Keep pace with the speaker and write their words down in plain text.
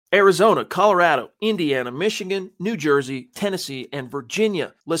Arizona, Colorado, Indiana, Michigan, New Jersey, Tennessee, and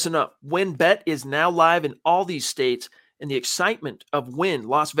Virginia. Listen up. WynnBET is now live in all these states, and the excitement of Wynn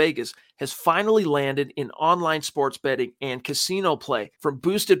Las Vegas has finally landed in online sports betting and casino play. From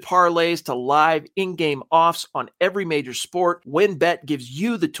boosted parlays to live in-game offs on every major sport, WynnBET gives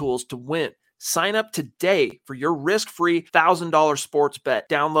you the tools to win. Sign up today for your risk-free $1,000 sports bet.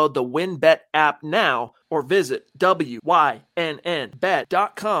 Download the WynnBET app now or visit wynnbet.com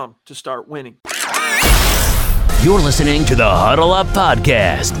to start winning. You're listening to the Huddle Up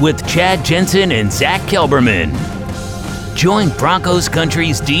Podcast with Chad Jensen and Zach Kelberman. Join Broncos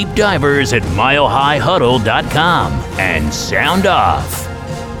Country's deep divers at milehighhuddle.com and sound off.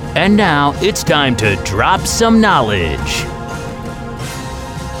 And now it's time to drop some knowledge.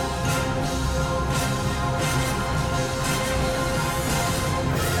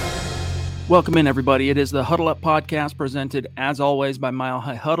 Welcome in, everybody. It is the Huddle Up Podcast, presented, as always, by Mile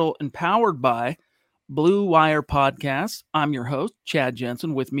High Huddle and powered by Blue Wire Podcasts. I'm your host, Chad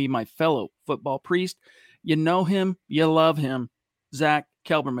Jensen. With me, my fellow football priest. You know him, you love him, Zach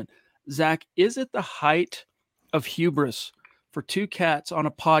Kelberman. Zach, is it the height of hubris for two cats on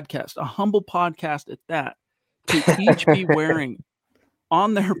a podcast, a humble podcast at that, to each be wearing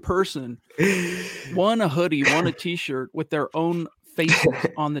on their person, one a hoodie, one a t-shirt with their own faces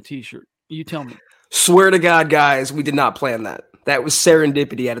on the t-shirt? You tell me. Swear to God, guys, we did not plan that. That was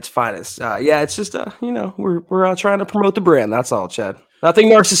serendipity at its finest. Yeah, it's just, we're trying to promote the brand. That's all, Chad. Nothing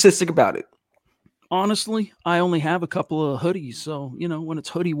narcissistic about it. Honestly, I only have a couple of hoodies. So, when it's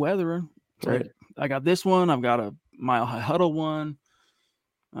hoodie weather, right. I got this one. I've got a Mile High Huddle one.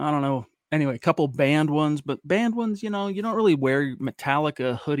 I don't know. Anyway, a couple band ones. But band ones, you don't really wear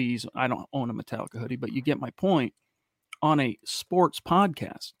Metallica hoodies. I don't own a Metallica hoodie, but you get my point. On a sports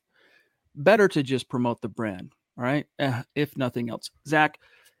podcast, better to just promote the brand, all right? If nothing else. Zach,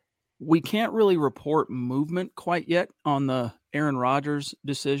 we can't really report movement quite yet on the Aaron Rodgers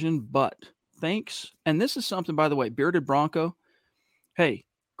decision, but thanks. And this is something, by the way, Bearded Bronco. Hey,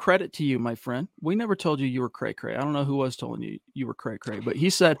 credit to you, my friend. We never told you you were cray-cray. I don't know who was telling you you were cray-cray, but he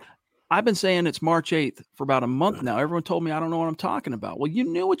said, I've been saying it's March 8th for about a month now. Everyone told me I don't know what I'm talking about. Well, you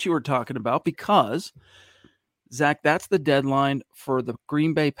knew what you were talking about because, Zach, that's the deadline for the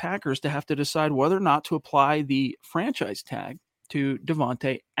Green Bay Packers to have to decide whether or not to apply the franchise tag to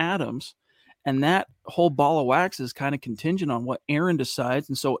Devontae Adams. And that whole ball of wax is kind of contingent on what Aaron decides.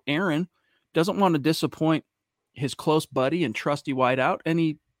 And so Aaron doesn't want to disappoint his close buddy and trusty wideout. And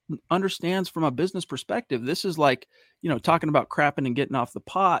he understands from a business perspective, this is like, talking about crapping and getting off the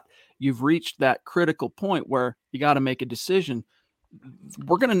pot. You've reached that critical point where you got to make a decision.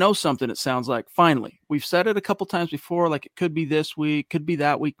 We're going to know something, it sounds like, finally. We've said it a couple times before, like it could be this week, could be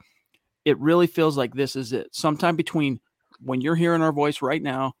that week. It really feels like this is it. Sometime between when you're hearing our voice right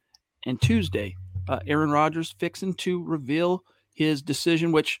now and Tuesday, Aaron Rodgers fixing to reveal his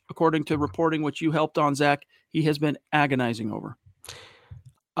decision, which, according to reporting, which you helped on, Zach, he has been agonizing over.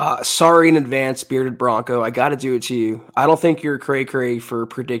 Sorry in advance, Bearded Bronco. I got to do it to you. I don't think you're cray-cray for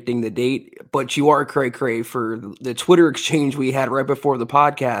predicting the date, but you are cray-cray for the Twitter exchange we had right before the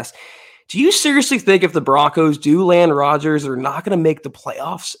podcast. Do you seriously think if the Broncos do land Rodgers, they're not going to make the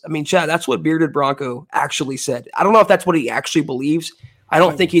playoffs? I mean, Chad, that's what Bearded Bronco actually said. I don't know if that's what he actually believes. I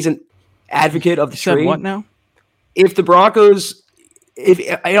don't think he's an advocate of the trade. Said what now? If the Broncos,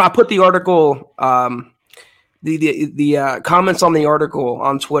 I put the article, the comments on the article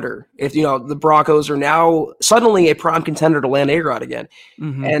on Twitter, if the Broncos are now suddenly a prime contender to land A-Rod again.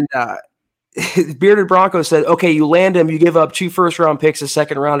 Mm-hmm. And Bearded Bronco said, okay, you land him, you give up 2 first-round picks, a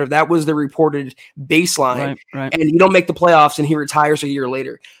second rounder. That was the reported baseline. Right. And you don't make the playoffs and he retires a year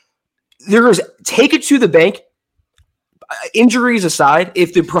later. Take it to the bank. Injuries aside,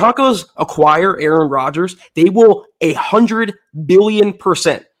 if the Broncos acquire Aaron Rodgers, they will 100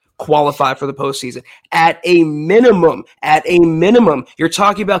 billion% qualify for the postseason. At a minimum, you're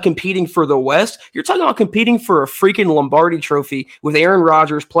talking about competing for the West. You're talking about competing for a freaking Lombardi trophy with Aaron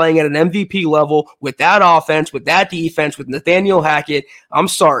Rodgers playing at an MVP level with that offense, with that defense, with Nathaniel Hackett. I'm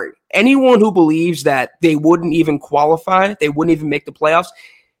sorry. Anyone who believes that they wouldn't even qualify, they wouldn't even make the playoffs,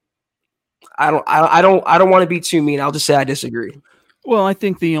 I don't want to be too mean. I'll just say I disagree. Well, I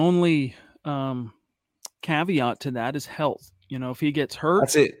think the only caveat to that is health. If he gets hurt,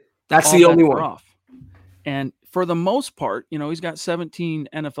 that's it. That's the only one. Off. And for the most part, he's got 17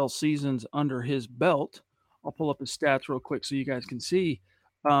 NFL seasons under his belt. I'll pull up his stats real quick so you guys can see.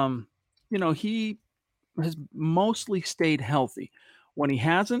 He has mostly stayed healthy. When he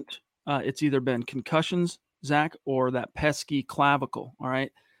hasn't, it's either been concussions, Zach, or that pesky clavicle, all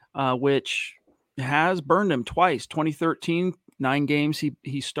right, which has burned him twice. 2013 9 games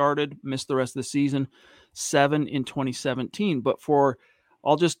he started, missed the rest of the season, 7 in 2017. But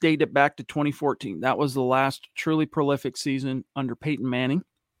I'll just date it back to 2014. That was the last truly prolific season under Peyton Manning.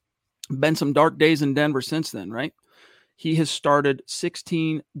 Been some dark days in Denver since then, right? He has started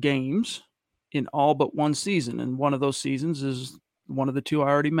 16 games in all but one season. And one of those seasons is one of the two I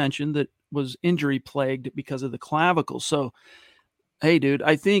already mentioned that was injury plagued because of the clavicle. So, hey, dude,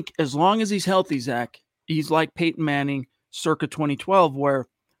 I think as long as he's healthy, Zach, he's like Peyton Manning circa 2012, where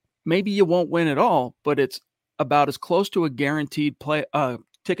maybe you won't win at all, but it's about as close to a guaranteed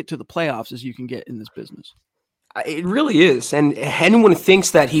ticket to the playoffs as you can get in this business. It really is. And anyone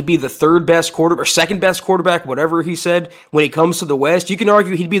thinks that he'd be the third best quarterback or second best quarterback, whatever he said, when he comes to the West, you can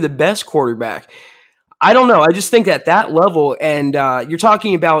argue he'd be the best quarterback. I don't know. I just think at that level, and you're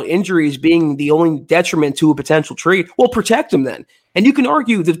talking about injuries being the only detriment to a potential trade, well, protect him then. And you can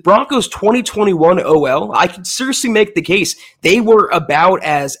argue that Broncos 2021 OL, I could seriously make the case, they were about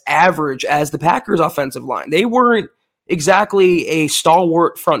as average as the Packers offensive line. They weren't exactly a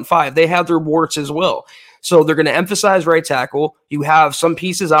stalwart front five. They had their warts as well. So they're going to emphasize right tackle. You have some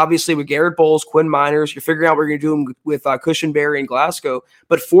pieces, obviously, with Garrett Bowles, Quinn Miners. You're figuring out what you're going to do with Cushenberry and Glasgow.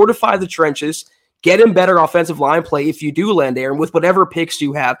 But fortify the trenches. Get him better offensive line play if you do land Aaron with whatever picks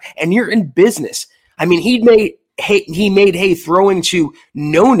you have. And you're in business. I mean, he made hay throwing to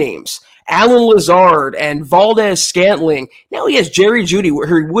no names. Alan Lazard and Valdez Scantling. Now he has Jerry Jeudy, where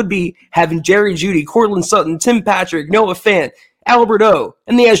he would be having Jerry Jeudy, Cortland Sutton, Tim Patrick, Noah Fant, Albert O,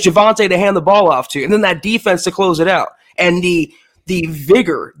 and he has Javonte to hand the ball off to, and then that defense to close it out. And the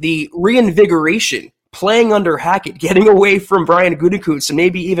vigor, the reinvigoration, playing under Hackett, getting away from Brian Gutekunst and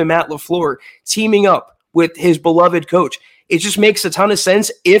maybe even Matt LaFleur, teaming up with his beloved coach. It just makes a ton of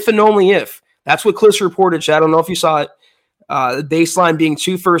sense if and only if. That's what Kliss reported, Chad. I don't know if you saw it. The baseline being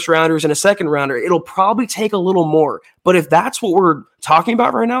 2 first-rounders and a second-rounder. It'll probably take a little more. But if that's what we're talking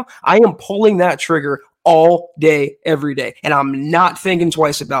about right now, I am pulling that trigger all day, every day. And I'm not thinking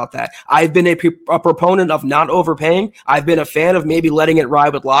twice about that. I've been a proponent of not overpaying. I've been a fan of maybe letting it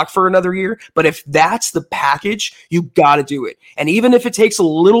ride with Locke for another year. But if that's the package, you got to do it. And even if it takes a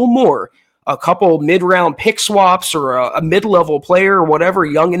little more, a couple mid-round pick swaps or a mid-level player or whatever,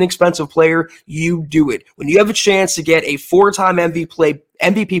 young, inexpensive player, you do it. When you have a chance to get a 4-time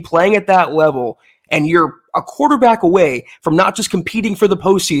MVP playing at that level, and you're a quarterback away from not just competing for the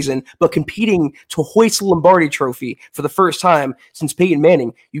postseason, but competing to hoist the Lombardi Trophy for the first time since Peyton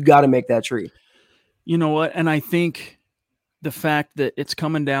Manning, you got to make that trade. You know what? And I think the fact that it's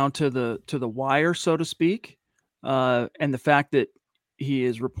coming down to the wire, so to speak, and the fact that he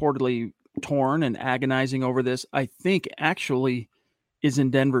is reportedly torn and agonizing over this, I think actually is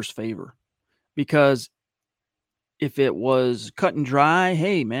in Denver's favor. Because if it was cut and dry,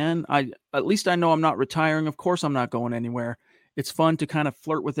 hey man, at least I know I'm not retiring. Of course I'm not going anywhere. It's fun to kind of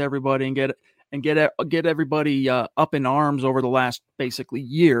flirt with everybody and get everybody up in arms over the last basically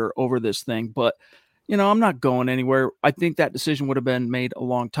year over this thing. But I'm not going anywhere. I think that decision would have been made a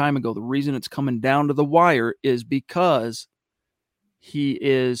long time ago. The reason it's coming down to the wire is because he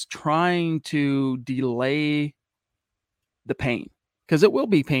is trying to delay the pain, because it will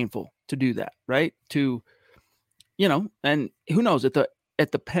be painful to do that, right? And who knows, at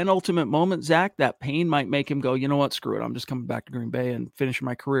the penultimate moment, Zach, that pain might make him go, you know what, screw it. I'm just coming back to Green Bay and finishing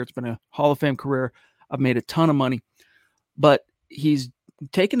my career. It's been a Hall of Fame career. I've made a ton of money. But he's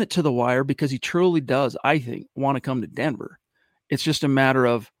taken it to the wire because he truly does, I think, want to come to Denver. It's just a matter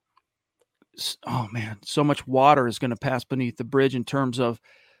of, oh man, so much water is going to pass beneath the bridge in terms of,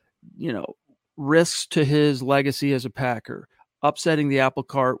 risks to his legacy as a Packer, upsetting the apple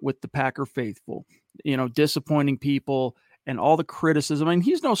cart with the Packer faithful, disappointing people and all the criticism. I mean,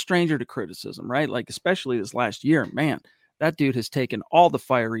 he's no stranger to criticism, right? Like, especially this last year, man, that dude has taken all the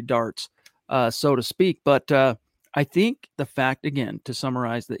fiery darts, so to speak. But I think the fact, again, to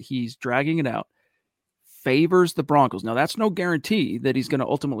summarize, that he's dragging it out favors the Broncos. Now, that's no guarantee that he's going to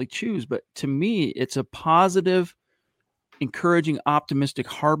ultimately choose, but to me, it's a positive, encouraging, optimistic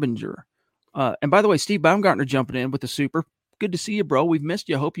harbinger. And by the way, Steve Baumgartner jumping in with the super. Good to see you, bro. We've missed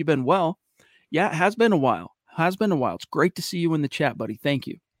you. Hope you've been well. Yeah, it has been a while. It's great to see you in the chat, buddy. Thank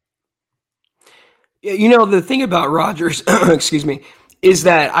you. Yeah, the thing about Rodgers, excuse me, is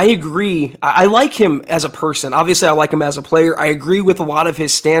that I agree. I like him as a person. Obviously, I like him as a player. I agree with a lot of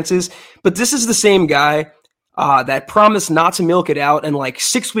his stances, but this is the same guy that promised not to milk it out, and like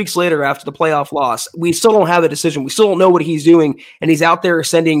 6 weeks later after the playoff loss, we still don't have a decision. We still don't know what he's doing, and he's out there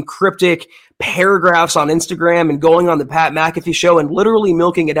sending cryptic paragraphs on Instagram and going on the Pat McAfee show and literally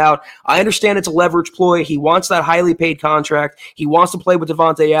milking it out. I understand it's a leverage ploy. He wants that highly paid contract. He wants to play with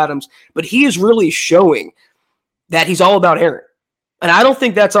Devontae Adams, but he is really showing that he's all about Aaron. And I don't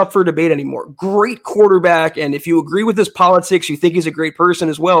think that's up for debate anymore. Great quarterback. And if you agree with his politics, you think he's a great person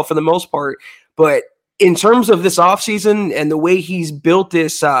as well for the most part. But in terms of this offseason and the way he's built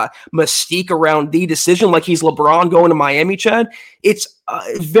this mystique around the decision, like he's LeBron going to Miami, Chad, it's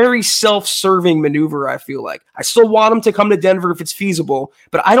a very self-serving maneuver, I feel like. I still want him to come to Denver if it's feasible,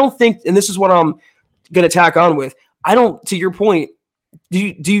 but I don't think, and this is what I'm going to tack on with, I don't, to your point, do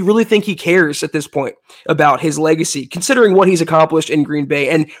you really think he cares at this point about his legacy, considering what he's accomplished in Green Bay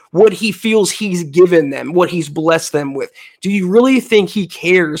and what he feels he's given them, what he's blessed them with? Do you really think he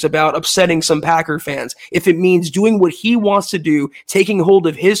cares about upsetting some Packer fans if it means doing what he wants to do, taking hold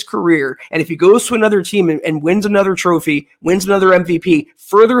of his career, and if he goes to another team and wins another trophy, wins another MVP,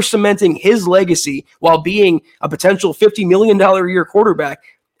 further cementing his legacy while being a potential $50 million a year quarterback,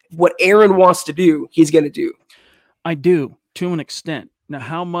 what Aaron wants to do, he's going to do? I do, to an extent. Now,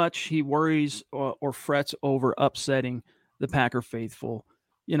 how much he worries or frets over upsetting the Packer faithful,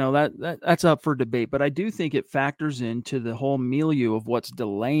 that's up for debate. But I do think it factors into the whole milieu of what's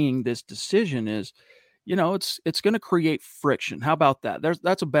delaying this decision is, it's going to create friction. How about that?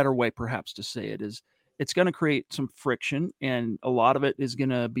 That's a better way perhaps to say it is it's going to create some friction, and a lot of it is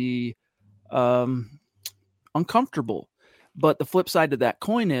going to be uncomfortable. But the flip side to that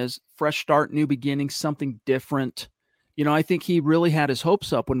coin is fresh start, new beginnings, something different. I think he really had his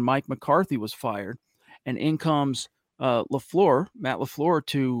hopes up when Mike McCarthy was fired, and in comes Matt LaFleur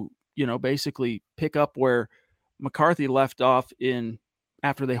to, basically pick up where McCarthy left off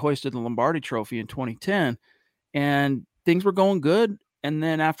after they hoisted the Lombardi Trophy in 2010, and things were going good. And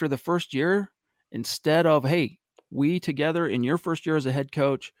then after the first year, instead of, hey, we together in your first year as a head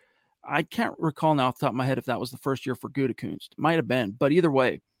coach, I can't recall now off the top of my head if that was the first year for Gutekunst. Might have been, but either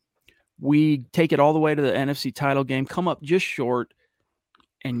way, we take it all the way to the NFC title game, come up just short,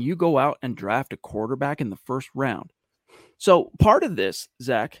 and you go out and draft a quarterback in the first round. So part of this,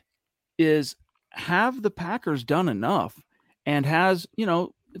 Zach, is have the Packers done enough and has,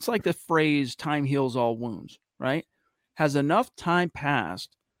 it's like the phrase, time heals all wounds, right? Has enough time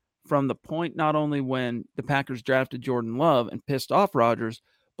passed from the point not only when the Packers drafted Jordan Love and pissed off Rodgers,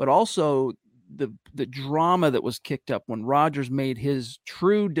 but also the drama that was kicked up when Rodgers made his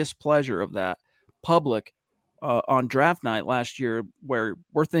true displeasure of that public on draft night last year, where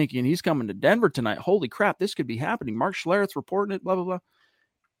we're thinking he's coming to Denver tonight. Holy crap, this could be happening. Mark Schlereth's reporting it, blah, blah, blah.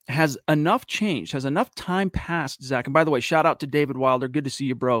 Has enough changed, has enough time passed, Zach. And by the way, shout out to David Wilder. Good to see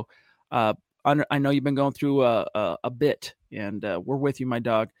you, bro. I know you've been going through a bit, and we're with you, my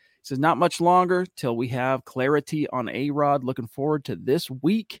dog. He says, not much longer till we have clarity on A-Rod. Looking forward to this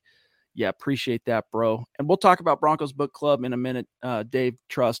week. Yeah, appreciate that, bro. And we'll talk about Broncos Book Club in a minute, Dave,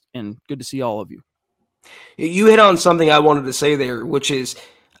 trust, and good to see all of you. You hit on something I wanted to say there, which is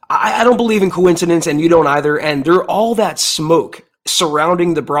I don't believe in coincidence, and you don't either, and they're all that smoke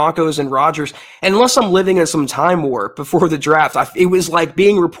surrounding the Broncos and Rodgers. And unless I'm living in some time warp before the draft, it was like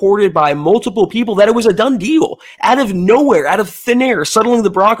being reported by multiple people that it was a done deal. Out of nowhere, out of thin air, suddenly the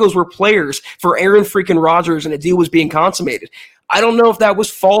Broncos were players for Aaron freaking Rodgers, and a deal was being consummated. I don't know if that was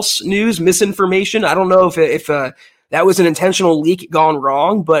false news, misinformation. I don't know if that was an intentional leak gone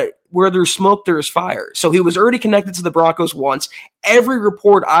wrong, but where there's smoke, there's fire. So he was already connected to the Broncos once. Every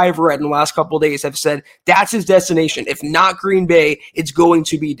report I've read in the last couple of days have said that's his destination. If not Green Bay, it's going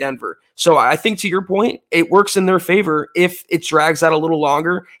to be Denver. So I think to your point, it works in their favor if it drags out a little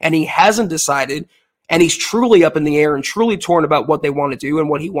longer and he hasn't decided and he's truly up in the air and truly torn about what they want to do and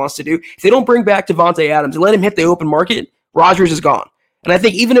what he wants to do. If they don't bring back Devontae Adams and let him hit the open market, Rodgers is gone. And I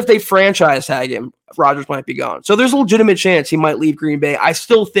think even if they franchise tag him, Rodgers might be gone. So there's a legitimate chance he might leave Green Bay. I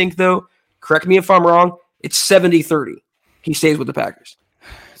still think, though, correct me if I'm wrong, it's 70-30. He stays with the Packers.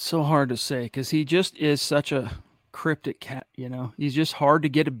 It's so hard to say because he just is such a cryptic cat, He's just hard to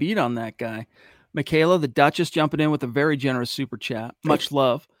get a beat on that guy. Michaela, the Duchess, jumping in with a very generous super chat. Much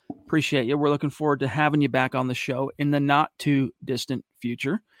love. Appreciate you. We're looking forward to having you back on the show in the not-too-distant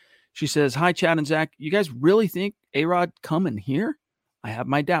future. She says, hi, Chad and Zach. You guys really think A-Rod coming here? I have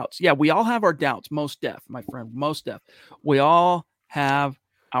my doubts. Yeah, we all have our doubts. Most def, my friend, most def. We all have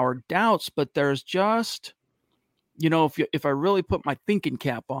our doubts, but there's just, if I really put my thinking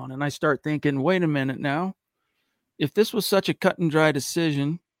cap on and I start thinking, wait a minute now, if this was such a cut and dry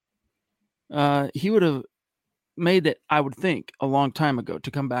decision, he would have made it, I would think, a long time ago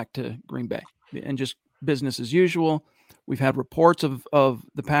to come back to Green Bay and just business as usual. We've had reports of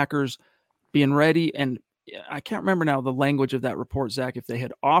the Packers being ready, and I can't remember now the language of that report, Zach, if they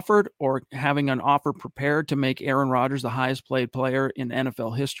had offered or having an offer prepared to make Aaron Rodgers the highest paid player in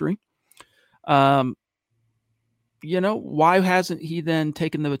NFL history. Why hasn't he then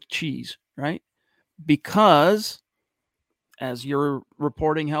taken the cheese, right? Because as your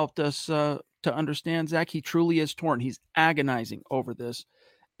reporting helped us to understand, Zach, he truly is torn. He's agonizing over this.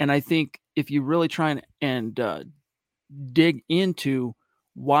 And I think if you really try and dig into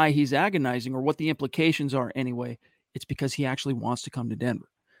why he's agonizing or what the implications are anyway, it's because he actually wants to come to Denver.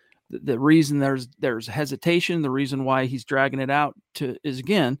 The reason there's hesitation, the reason why he's dragging it out is,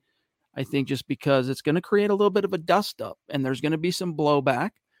 again, I think just because it's going to create a little bit of a dust up and there's going to be some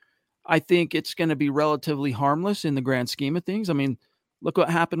blowback. I think it's going to be relatively harmless in the grand scheme of things. I mean, look what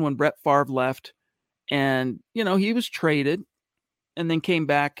happened when Brett Favre left and, he was traded and then came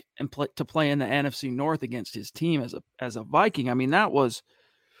back and to play in the NFC North against his team as a Viking. I mean, that was,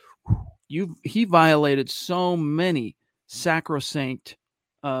 he violated so many sacrosanct,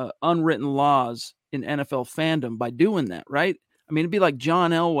 unwritten laws in NFL fandom by doing that, right? I mean, it'd be like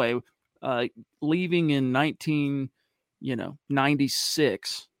John Elway leaving in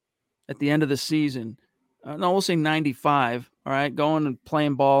 96 at the end of the season. No, we'll say 95. All right, going and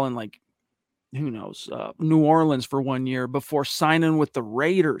playing ball in who knows, New Orleans for 1 year before signing with the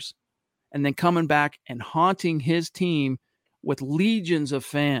Raiders, and then coming back and haunting his team with legions of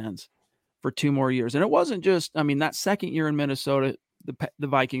fans for 2 more years. And it wasn't just, that second year in Minnesota, the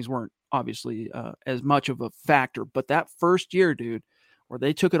Vikings weren't obviously as much of a factor, but that first year, dude, where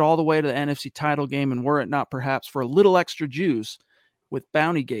they took it all the way to the NFC title game, and were it not perhaps for a little extra juice with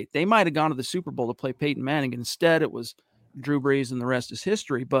Bountygate, they might have gone to the Super Bowl to play Peyton Manning. Instead, it was Drew Brees, and the rest is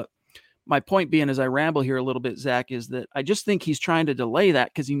history. But my point being, as I ramble here a little bit, Zach, is that I just think he's trying to delay that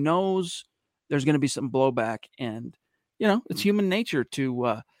because he knows there's going to be some blowback. And, it's human nature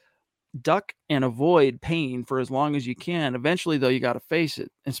to duck and avoid pain for as long as you can. Eventually, though, you got to face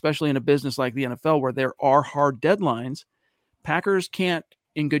it, especially in a business like the NFL where there are hard deadlines. Packers can't,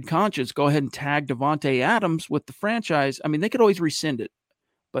 in good conscience, go ahead and tag Devontae Adams with the franchise. I mean, they could always rescind it,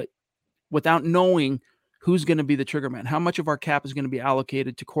 but without knowing who's going to be the trigger man, how much of our cap is going to be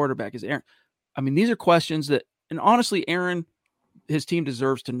allocated to quarterback? Is Aaron? I mean, these are questions that, and honestly, Aaron, his team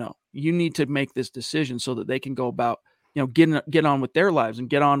deserves to know. You need to make this decision so that they can go about, get on with their lives and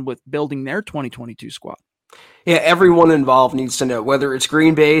get on with building their 2022 squad. Yeah, everyone involved needs to know, whether it's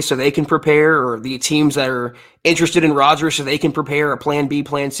Green Bay so they can prepare, or the teams that are interested in Rodgers so they can prepare a plan B,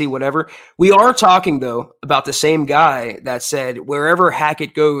 plan C, whatever. We are talking, though, about the same guy that said, wherever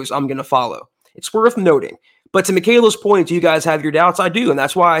Hackett goes, I'm going to follow. It's worth noting. But to Michaela's point, do you guys have your doubts? I do, and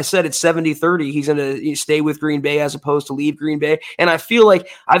that's why I said it's 70-30. He's going to stay with Green Bay as opposed to leave Green Bay. And I feel like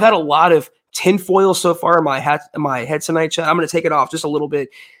I've had a lot of tinfoil so far in my head tonight, Chad. I'm going to take it off just a little bit.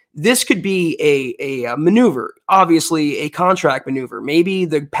 This could be a maneuver, obviously a contract maneuver. Maybe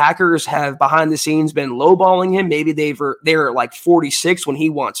the Packers have behind the scenes been lowballing him. Maybe they're like 46 when he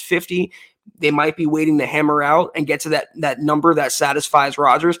wants 50. They might be waiting to hammer out and get to that number that satisfies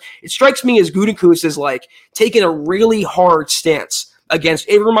Rodgers. It strikes me as Gutekunst is like taking a really hard stance against.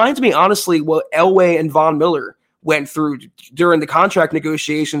 It reminds me, honestly, what Elway and Von Miller went through during the contract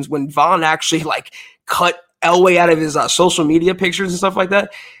negotiations when Von actually cut Elway out of his social media pictures and stuff like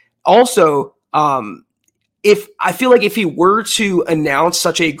that. Also, if he were to announce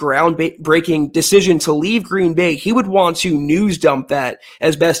such a groundbreaking decision to leave Green Bay, he would want to news dump that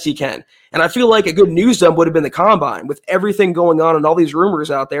as best he can. And I feel like a good news dump would have been the combine with everything going on and all these rumors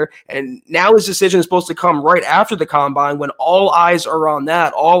out there. And now his decision is supposed to come right after the combine when all eyes are on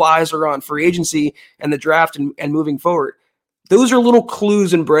that. All eyes are on free agency and the draft and moving forward. Those are little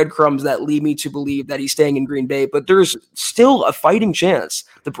clues and breadcrumbs that lead me to believe that he's staying in Green Bay, but there's still a fighting chance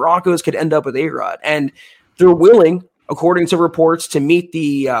the Broncos could end up with A-Rod. And they're willing, according to reports, to meet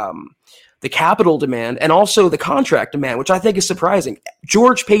the capital demand and also the contract demand, which I think is surprising.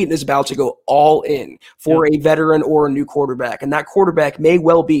 George Paton is about to go all in for a veteran or a new quarterback, and that quarterback may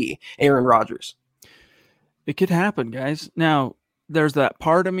well be Aaron Rodgers. It could happen, guys. Now, there's that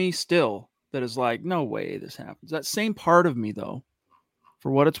part of me still that is like, no way this happens. That same part of me, though,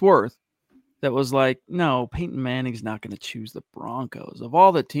 for what it's worth, that was like, no, Peyton Manning's not going to choose the Broncos. Of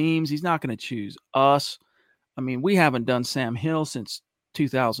all the teams, he's not going to choose us. I mean, we haven't done Sam Hill since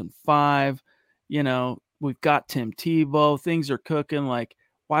 2005. We've got Tim Tebow. Things are cooking. Like,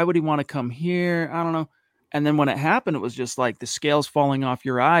 why would he want to come here? I don't know. And then when it happened, it was just like the scales falling off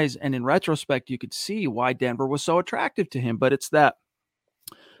your eyes. And in retrospect, you could see why Denver was so attractive to him. But it's that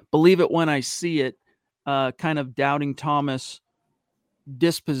believe it when I see it kind of doubting Thomas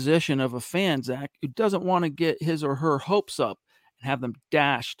disposition of a fan, Zach, who doesn't want to get his or her hopes up and have them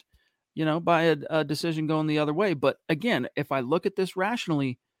dashed, by a decision going the other way. But again, if I look at this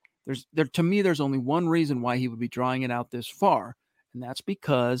rationally, to me, there's only one reason why he would be drawing it out this far. And that's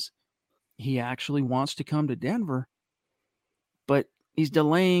because he actually wants to come to Denver, but he's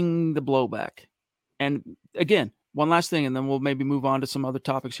delaying the blowback. And again, one last thing, and then we'll maybe move on to some other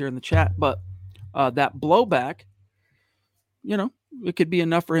topics here in the chat. But that blowback, it could be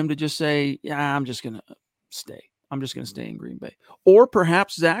enough for him to just say, yeah, I'm just going to stay. I'm just going to stay in Green Bay. Or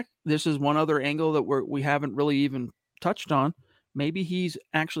perhaps, Zach, this is one other angle that we haven't really even touched on. Maybe he's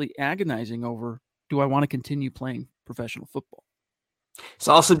actually agonizing over, do I want to continue playing professional football?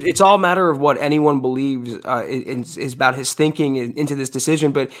 It's all a matter of what anyone believes is about his thinking into this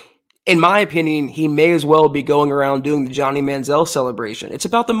decision. But in my opinion, he may as well be going around doing the Johnny Manziel celebration. It's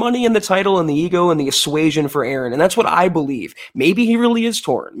about the money and the title and the ego and the assuasion for Aaron. And that's what I believe. Maybe he really is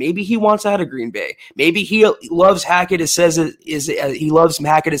torn. Maybe he wants out of Green Bay. Maybe he loves Hackett as says he loves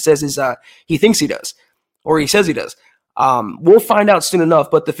Hackett as says he thinks he does, or he says he does. We'll find out soon enough,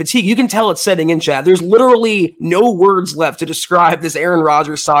 but the fatigue, you can tell it's setting in, Chad. There's literally no words left to describe this Aaron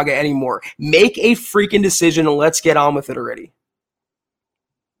Rodgers saga anymore. Make a freaking decision and let's get on with it already.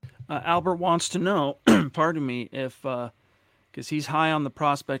 Albert wants to know, pardon me, if because he's high on the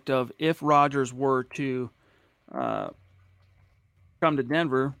prospect of if Rodgers were to come to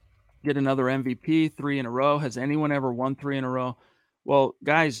Denver, get another MVP 3 in a row. Has anyone ever won 3 in a row? Well,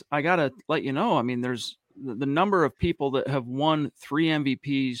 guys, I got to let you know, I mean, there's the number of people that have won 3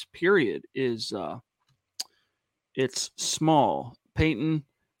 MVPs, period, is it's small. Peyton,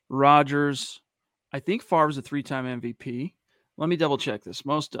 Rodgers, I think Favre's a 3-time MVP. Let me double check this.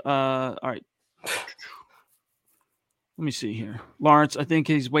 All right. Let me see here. Lawrence, I think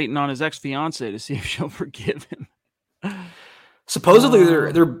he's waiting on his ex-fiance to see if she'll forgive him.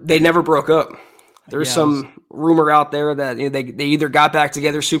 Supposedly they never broke up. There's some rumor out there that they either got back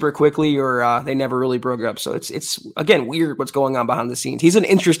together super quickly or they never really broke up. So it's again weird what's going on behind the scenes. He's an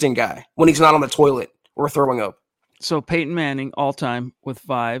interesting guy when he's not on the toilet or throwing up. So Peyton Manning all time with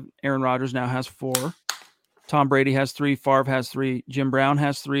 5. Aaron Rodgers now has 4. Tom Brady has 3. Favre has 3. Jim Brown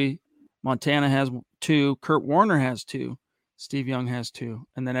has 3. Montana has 2. Kurt Warner has 2. Steve Young has 2.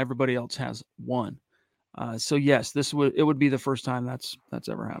 And then everybody else has 1. So yes, it would be the first time that's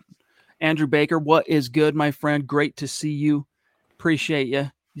ever happened. Andrew Baker, what is good, my friend? Great to see you. Appreciate you.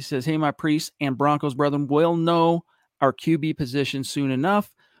 He says, hey, my priest and Broncos brethren, will know our QB position soon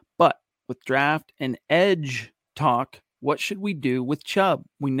enough. But with draft and edge talk, what should we do with Chubb?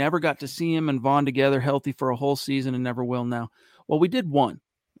 We never got to see him and Vaughn together healthy for a whole season and never will now. Well, we did one,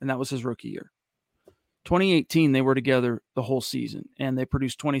 and that was his rookie year. 2018, they were together the whole season, and they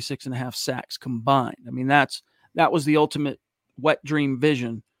produced 26.5 sacks combined. I mean, that was the ultimate wet dream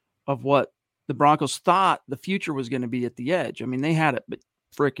vision of what the Broncos thought the future was going to be at the edge. I mean, they had it but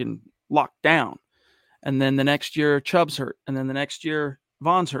freaking locked down. And then the next year, Chubb's hurt. And then the next year,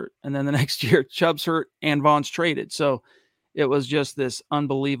 Vaughn's hurt. And then the next year, Chubb's hurt and Vaughn's traded. So it was just this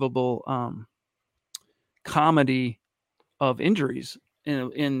unbelievable comedy of injuries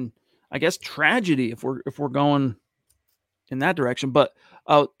in I guess, tragedy if we're going in that direction. But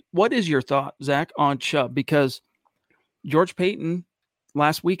what is your thought, Zach, on Chubb? Because George Payton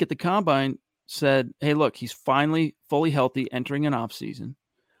last week at the Combine said, hey, look, he's finally fully healthy entering an offseason.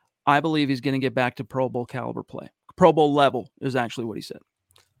 I believe he's going to get back to Pro Bowl caliber play. Pro Bowl level is actually what he said.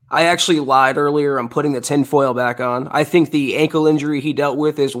 I actually lied earlier. I'm putting the tinfoil back on. I think the ankle injury he dealt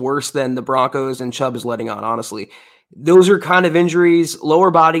with is worse than the Broncos and Chubb is letting on, honestly. Those are kind of injuries, lower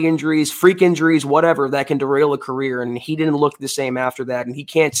body injuries, freak injuries, whatever, that can derail a career. And he didn't look the same after that. And he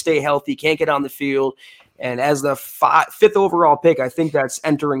can't stay healthy, can't get on the field. And as the 5th overall pick, I think that's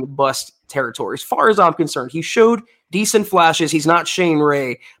entering bust territory. As far as I'm concerned, he showed decent flashes. He's not Shane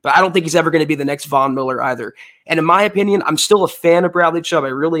Ray, but I don't think he's ever going to be the next Von Miller either. And in my opinion, I'm still a fan of Bradley Chubb. I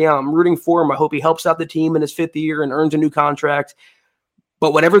really am. I'm rooting for him. I hope he helps out the team in his 5th year and earns a new contract.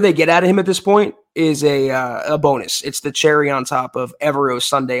 But whatever they get out of him at this point is a bonus. It's the cherry on top of Evero's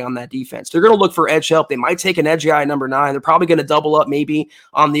Sunday on that defense. They're going to look for edge help. They might take an edge guy at number 9. They're probably going to double up maybe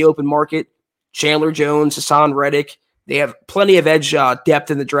on the open market. Chandler Jones, Hassan Reddick. They have plenty of edge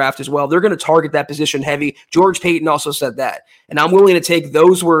depth in the draft as well. They're going to target that position heavy. George Payton also said that. And I'm willing to take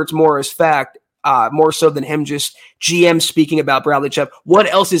those words more as fact, more so than him just GM speaking about Bradley Chubb.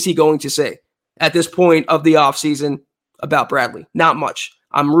 What else is he going to say at this point of the offseason about Bradley? Not much.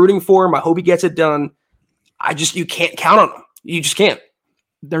 I'm rooting for him. I hope he gets it done. You can't count on him. You just can't.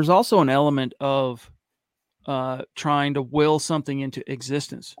 There's also an element of trying to will something into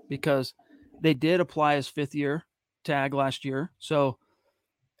existence because they did apply his 5th year tag last year. So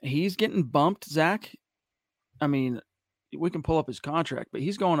he's getting bumped, Zach. I mean, we can pull up his contract, but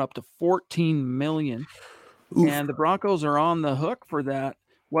he's going up to $14 million. Oof. And the Broncos are on the hook for that,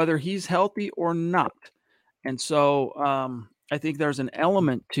 whether he's healthy or not. And so I think there's an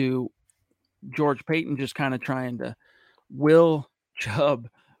element to George Payton just kind of trying to will Chubb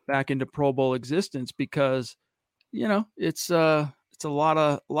back into Pro Bowl existence because it's a lot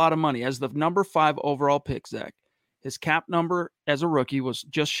of money. As the number 5 overall pick, Zach, his cap number as a rookie was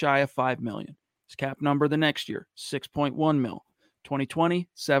just shy of $5 million. His cap number the next year, $6.1 million. 2020,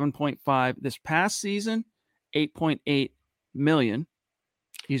 $7.5. This past season, $8.8 million.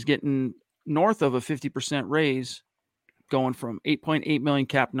 He's getting north of a 50% raise, going from $8.8 million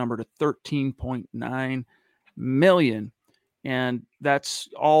cap number to $13.9 million. And that's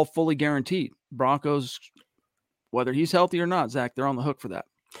all fully guaranteed. Broncos, whether he's healthy or not, Zach, they're on the hook for that.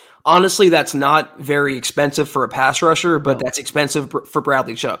 Honestly, that's not very expensive for a pass rusher, but that's expensive for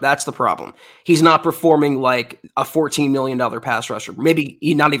Bradley Chubb. That's the problem. He's not performing like a $14 million pass rusher, maybe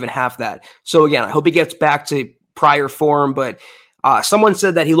not even half that. So again, I hope he gets back to prior form, but someone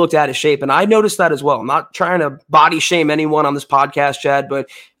said that he looked out of shape, and I noticed that as well. I'm not trying to body shame anyone on this podcast, Chad, but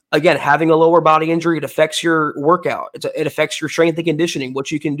again, having a lower body injury, it affects your workout. It affects your strength and conditioning,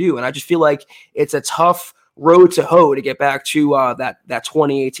 what you can do. And I just feel like it's a tough road to hoe to get back to that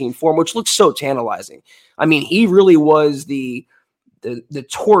 2018 form, which looks so tantalizing. I mean, he really was the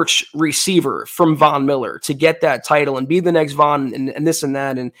torch receiver from Von Miller to get that title and be the next Von and this and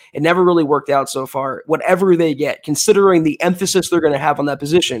that. And it never really worked out so far. Whatever they get, considering the emphasis they're going to have on that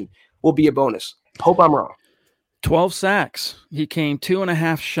position, will be a bonus. Hope I'm wrong. 12 sacks. He came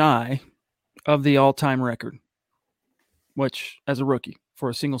 2.5 shy of the all-time record, which as a rookie for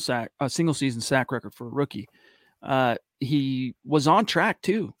a single season sack record for a rookie. He was on track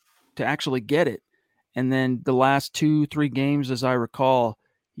too to actually get it. And then the last 2-3 games, as I recall,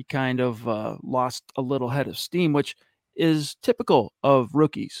 he kind of lost a little head of steam, which is typical of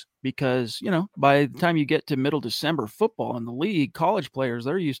rookies because, by the time you get to middle December football in the league, college players,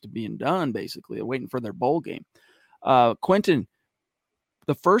 they're used to being done basically, waiting for their bowl game. Quentin,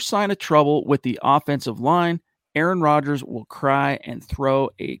 the first sign of trouble with the offensive line, Aaron Rodgers will cry and throw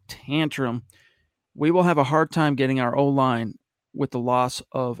a tantrum. We will have a hard time getting our O-line with the loss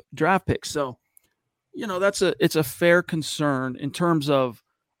of draft picks. So, it's a fair concern in terms of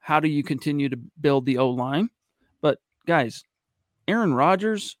how do you continue to build the O-line. But guys, Aaron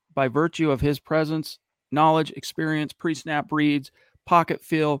Rodgers, by virtue of his presence, knowledge, experience, pre-snap reads, pocket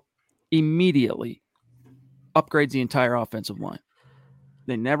feel, immediately upgrades the entire offensive line.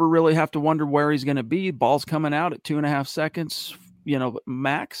 They never really have to wonder where he's going to be. Ball's coming out at 2.5 seconds,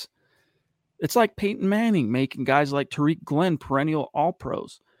 max. It's like Peyton Manning making guys like Tariq Glenn perennial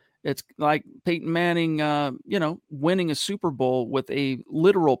All-Pros. It's like Peyton Manning, winning a Super Bowl with a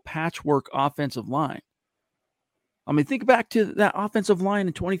literal patchwork offensive line. I mean, think back to that offensive line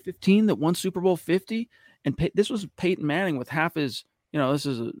in 2015 that won Super Bowl 50. And this was Peyton Manning with half his, this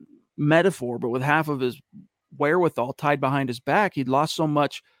is a metaphor, but with half of his wherewithal tied behind his back. He'd lost so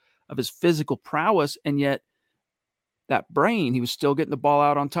much of his physical prowess, and yet that brain, he was still getting the ball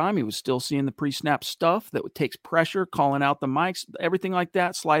out on time. He was still seeing the pre-snap stuff that takes pressure, calling out the mics, everything like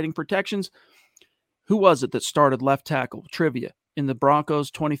that, sliding protections. Who was it that started left tackle? Trivia. In the Broncos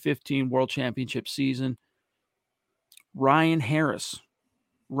 2015 World Championship season, Ryan Harris,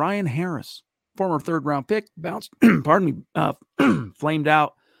 former third-round pick, bounced, flamed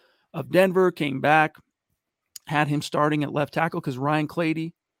out of Denver, came back, had him starting at left tackle because Ryan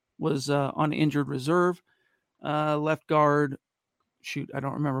Clady was on injured reserve. Left guard, I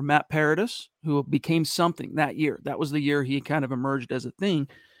don't remember, Matt Paradis, who became something that year. That was the year he kind of emerged as a thing.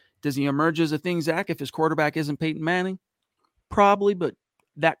 Does he emerge as a thing, Zach, if his quarterback isn't Peyton Manning? Probably, but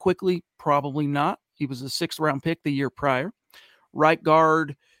that quickly, probably not. He was a 6th-round pick the year prior. Right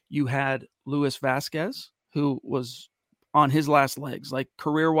guard, you had Luis Vasquez, who was on his last legs. Like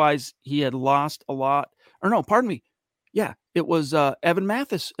career-wise, he had lost a lot. Or no, pardon me. Yeah, it was Evan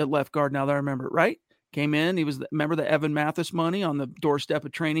Mathis at left guard, now that I remember it, right? Came in, he was, remember the Evan Mathis money on the doorstep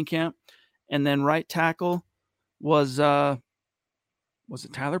of training camp? And then right tackle was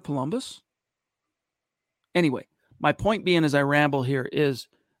it Tyler Columbus? Anyway, my point being as I ramble here is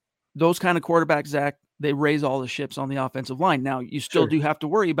those kind of quarterbacks, Zach, they raise all the ships on the offensive line. Now, you still do have to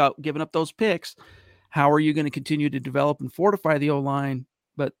worry about giving up those picks. How are you going to continue to develop and fortify the O-line?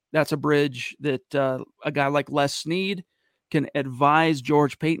 But that's a bridge that a guy like Les Snead can advise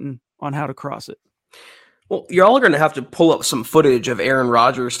George Payton on how to cross it. Well, you're all going to have to pull up some footage of Aaron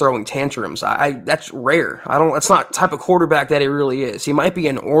Rodgers throwing tantrums. That's rare. That's not the type of quarterback that he really is. He might be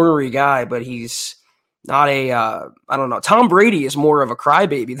an ornery guy, but he's not Tom Brady is more of a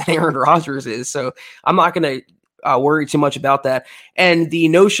crybaby than Aaron Rodgers is. So I'm not going to worry too much about that. And the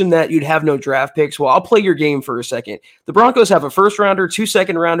notion that you'd have no draft picks, well, I'll play your game for a second. The Broncos have a 1st-rounder, 2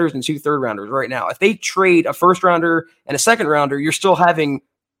 2nd-rounders, and 2 3rd-rounders right now. If they trade a 1st-rounder and a 2nd-rounder, you're still having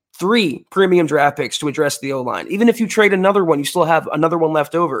 3 premium draft picks to address the O-line. Even if you trade another one, you still have another one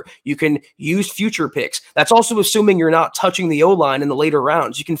left over. You can use future picks. That's also assuming you're not touching the O-line in the later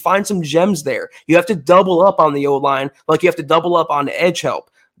rounds. You can find some gems there. You have to double up on the O-line like you have to double up on edge help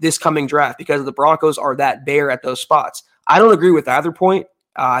this coming draft because the Broncos are that bare at those spots. I don't agree with either point.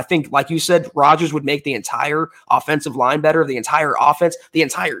 I think, like you said, Rodgers would make the entire offensive line better, the entire offense, the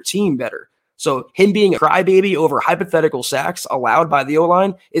entire team better. So him being a crybaby over hypothetical sacks allowed by the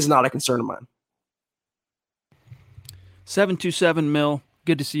O-line is not a concern of mine. 727 Mil,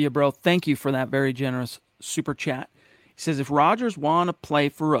 good to see you, bro. Thank you for that very generous super chat. He says, if Rodgers want to play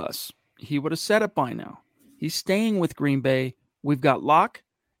for us, he would have said it by now. He's staying with Green Bay. We've got Locke,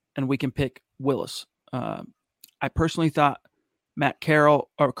 and we can pick Willis. I personally thought Matt Corral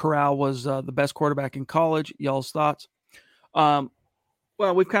was the best quarterback in college. Y'all's thoughts?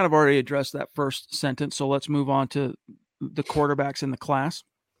 Well, we've kind of already addressed that first sentence, so let's move on to the quarterbacks in the class.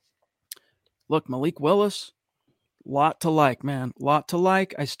 Look, Malik Willis, lot to like, man. Lot to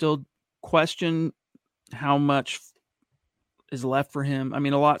like. I still question how much is left for him. I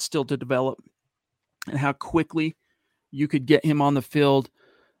mean, a lot still to develop and how quickly you could get him on the field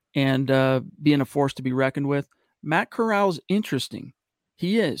and being a force to be reckoned with. Matt Corral's interesting.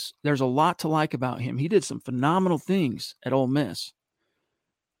 He is. There's a lot to like about him. He did some phenomenal things at Ole Miss,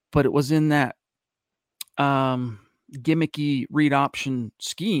 but it was in that gimmicky read option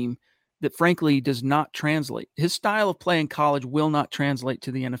scheme that frankly does not translate. His style of play in college will not translate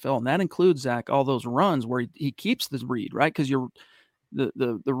to the NFL, and that includes, Zach, all those runs where he keeps the read, right? Because you're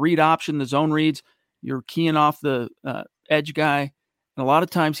the read option, the zone reads, you're keying off the edge guy, and a lot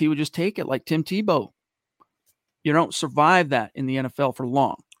of times he would just take it like Tim Tebow. You don't survive that in the NFL for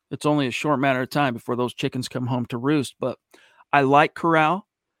long. It's only a short matter of time before those chickens come home to roost. But I like Corral.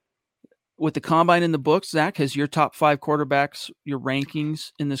 With the combine in the books, Zach, has your top 5 quarterbacks, your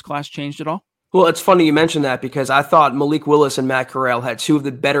rankings in this class changed at all? Well, it's funny you mentioned that because I thought Malik Willis and Matt Corral had 2 of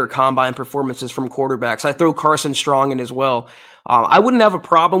the better combine performances from quarterbacks. I throw Carson Strong in as well. I wouldn't have a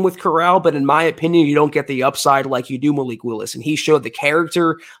problem with Corral, but in my opinion, you don't get the upside like you do Malik Willis. And he showed the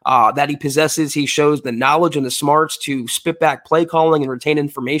character that he possesses. He shows the knowledge and the smarts to spit back play calling and retain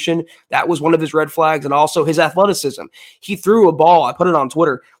information. That was one of his red flags. And also his athleticism. He threw a ball, I put it on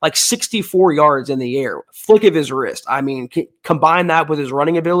Twitter, like 64 yards in the air. Flick of his wrist. I mean, combine that with his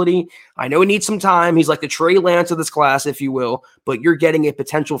running ability. I know he needs some time. He's like the Trey Lance of this class, if you will, but you're getting a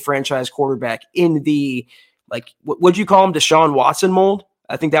potential franchise quarterback in the, like, what'd you call him? Deshaun Watson mold?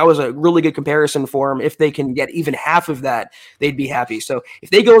 I think that was a really good comparison for him. If they can get even half of that, they'd be happy. So if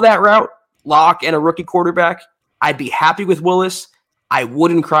they go that route, Locke and a rookie quarterback, I'd be happy with Willis. I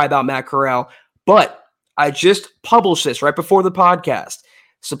wouldn't cry about Matt Corral, but I just published this right before the podcast.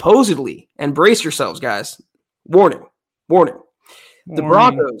 Supposedly, and brace yourselves, guys. Warning. The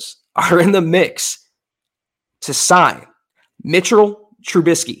Broncos are in the mix to sign Mitchell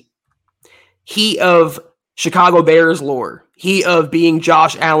Trubisky. He of Chicago Bears lore. He of being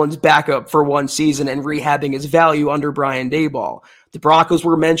Josh Allen's backup for one season and rehabbing his value under Brian Daboll. The Broncos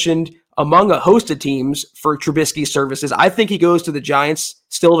were mentioned among a host of teams for Trubisky's services. I think he goes to the Giants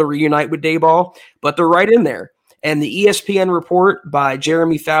still to reunite with Daboll, but they're right in there. And the ESPN report by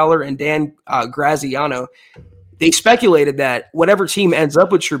Jeremy Fowler and Dan Graziano, they speculated that whatever team ends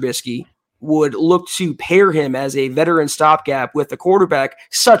up with Trubisky would look to pair him as a veteran stopgap with a quarterback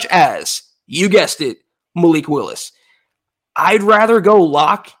such as, you guessed it, Malik Willis. I'd rather go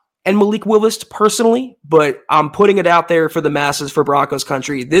Locke and Malik Willis personally, but I'm putting it out there for the masses for Broncos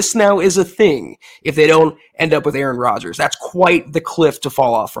country. This now is a thing if they don't end up with Aaron Rodgers. That's quite the cliff to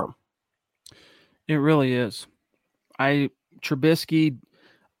fall off from. It really is. Trubisky,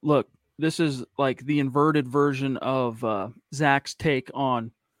 look, this is like the inverted version of Zach's take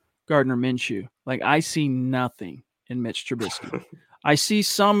on Gardner Minshew. Like, I see nothing in Mitch Trubisky. I see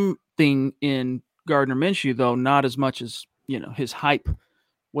something in Gardner Minshew, though, not as much as, his hype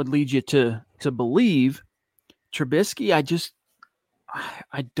would lead you to believe. Trubisky,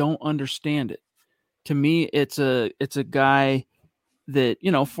 I don't understand it. To me, it's a guy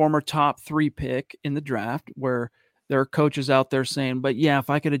that, former top 3 pick in the draft, where there are coaches out there saying, but yeah, if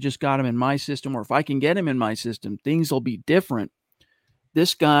I could have just got him in my system, or if I can get him in my system, things will be different.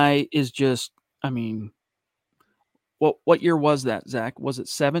 This guy is just, what year was that, Zach? Was it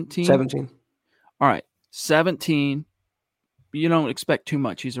 17? 17. All right, 17. You don't expect too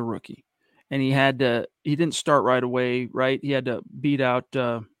much. He's a rookie. And he didn't start right away, right? He had to beat out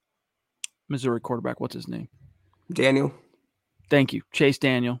Missouri quarterback. What's his name? Daniel. Thank you. Chase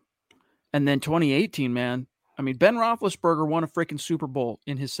Daniel. And then 2018, man. Ben Roethlisberger won a freaking Super Bowl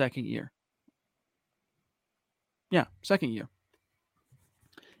in his second year. Yeah, second year.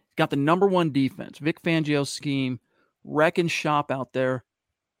 Got the number one defense. Vic Fangio's scheme, wrecking shop out there.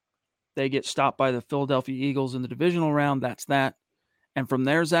 They get stopped by the Philadelphia Eagles in the divisional round. That's that. And from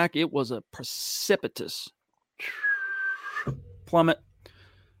there, Zach, it was a precipitous plummet.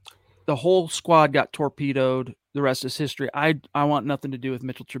 The whole squad got torpedoed. The rest is history. I want nothing to do with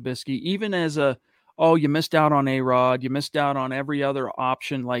Mitchell Trubisky. Even as you missed out on A-Rod. You missed out on every other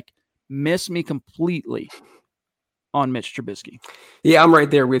option. Like, miss me completely on Mitch Trubisky. Yeah, I'm right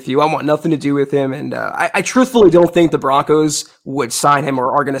there with you. I want nothing to do with him. And I truthfully don't think the Broncos would sign him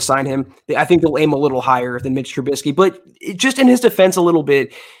or are going to sign him. I think they'll aim a little higher than Mitch Trubisky. But just in his defense a little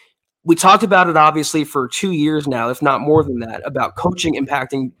bit, we talked about it obviously for 2 years now, if not more than that, about coaching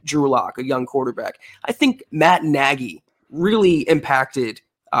impacting Drew Lock, a young quarterback. I think Matt Nagy really impacted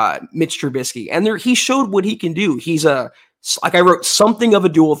Mitch Trubisky. And he showed what he can do. He's like I wrote, something of a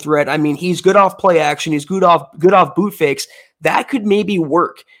dual threat. I mean, he's good off play action. He's good off boot fakes. That could maybe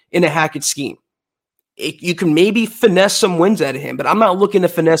work in a Hackett scheme. You can maybe finesse some wins out of him, but I'm not looking to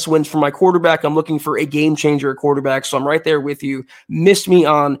finesse wins for my quarterback. I'm looking for a game changer at quarterback. So I'm right there with you. Missed me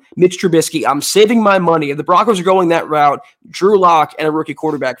on Mitch Trubisky. I'm saving my money. If the Broncos are going that route, Drew Lock and a rookie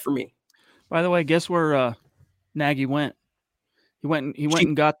quarterback for me. By the way, guess where Nagy went? He went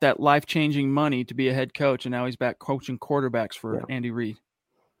and got that life-changing money to be a head coach, and now he's back coaching quarterbacks for Andy Reid.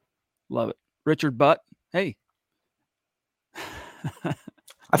 Love it. Richard Butt, hey.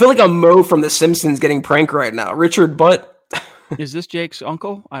 I feel like I'm Mo from The Simpsons getting pranked right now. Richard Butt. Is this Jake's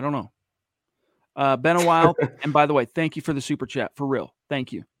uncle? I don't know. Been a while. And by the way, thank you for the super chat. For real.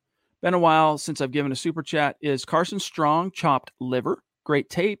 Thank you. Been a while since I've given a super chat. Is Carson Strong chopped liver? Great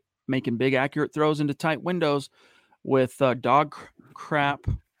tape. Making big accurate throws into tight windows with dog crap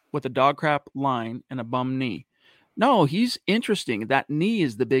line and a bum knee. No, he's interesting. That knee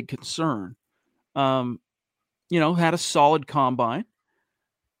is the big concern. Had a solid combine.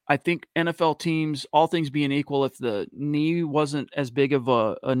 I think NFL teams, all things being equal, if the knee wasn't as big of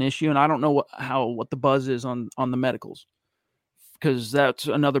an issue, and I don't know what the buzz is on the medicals, because that's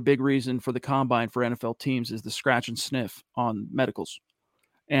another big reason for the combine for NFL teams is the scratch and sniff on medicals.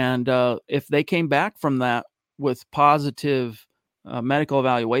 And if they came back from that with positive medical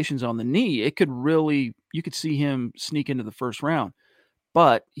evaluations on the knee, it could really, you could see him sneak into the first round.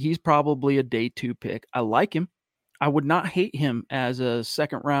 But he's probably a day 2 pick. I like him. I would not hate him as a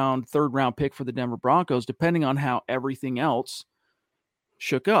second round, third round pick for the Denver Broncos, depending on how everything else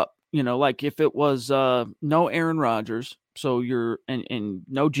shook up. Like if it was no Aaron Rodgers, so you're and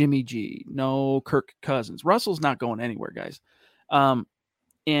no Jimmy G, no Kirk Cousins. Russell's not going anywhere, guys.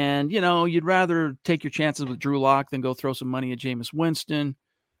 And you'd rather take your chances with Drew Lock than go throw some money at Jameis Winston.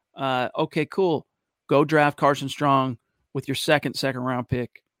 Okay, cool. Go draft Carson Strong with your second round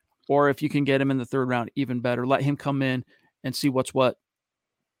pick. Or if you can get him in the third round, even better. Let him come in and see what's what.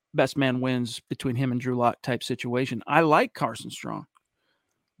 Best man wins between him and Drew Lock type situation. I like Carson Strong,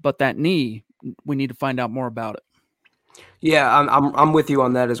 but that knee, we need to find out more about it. Yeah, I'm with you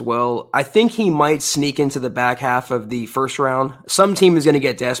on that as well. I think he might sneak into the back half of the first round. Some team is going to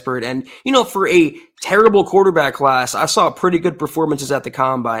get desperate, and for a terrible quarterback class, I saw pretty good performances at the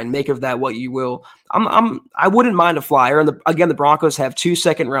combine. Make of that what you will. I wouldn't mind a flyer. And the Broncos have 2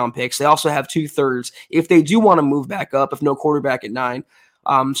 second-round picks. They also have 2 thirds if they do want to move back up. If no quarterback at 9,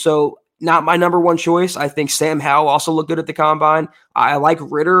 so not my number one choice. I think Sam Howell also looked good at the combine. I like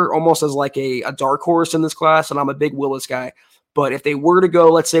Ritter almost as like a dark horse in this class, and I'm a big Willis guy. But if they were to go,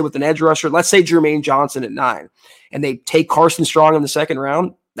 let's say with an edge rusher, let's say Jermaine Johnson at 9, and they take Carson Strong in the second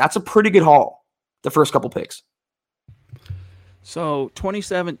round, that's a pretty good haul, the first couple picks. So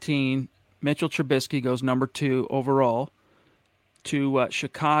 2017, Mitchell Trubisky goes number 2 overall to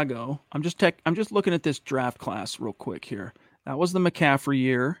Chicago. I'm just looking at this draft class real quick here. That was the McCaffrey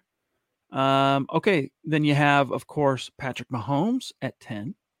year. Okay, then you have, of course, Patrick Mahomes at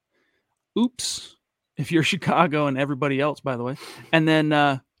 10. Oops, if you're Chicago and everybody else, by the way. And then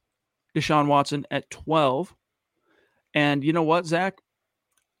Deshaun Watson at 12. And you know what, Zach?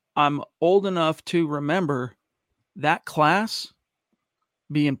 I'm old enough to remember that class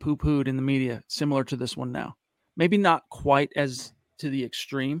being poo-pooed in the media, similar to this one now. Maybe not quite as to the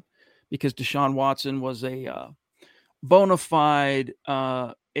extreme, because Deshaun Watson was a bona fide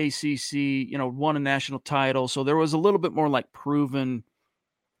ACC, won a national title. So there was a little bit more like proven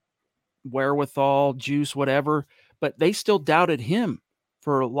wherewithal, juice, whatever, but they still doubted him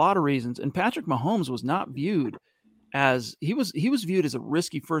for a lot of reasons. And Patrick Mahomes was not viewed as he was viewed as a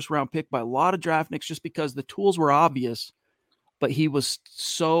risky first round pick by a lot of draftniks just because the tools were obvious, but he was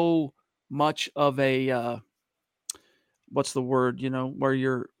so much of a, what's the word, where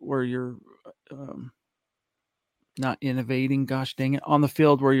you're not innovating, gosh dang it, on the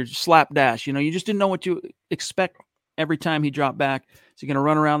field where you're slapdash. You just didn't know what you expect every time he dropped back. Is he going to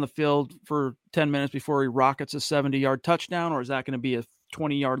run around the field for 10 minutes before he rockets a 70-yard touchdown, or is that going to be a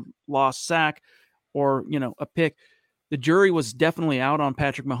 20-yard lost sack or, a pick? The jury was definitely out on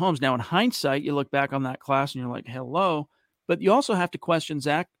Patrick Mahomes. Now, in hindsight, you look back on that class and you're like, hello. But you also have to question,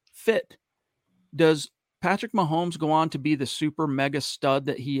 Zach, fit. Does Patrick Mahomes go on to be the super mega stud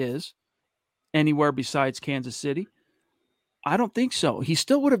that he is anywhere besides Kansas City? I don't think so. He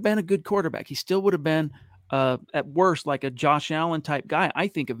still would have been a good quarterback. He still would have been, at worst, like a Josh Allen type guy, I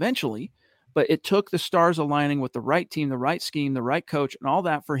think, eventually. But it took the stars aligning with the right team, the right scheme, the right coach, and all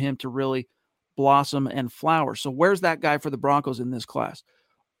that for him to really blossom and flower. So where's that guy for the Broncos in this class?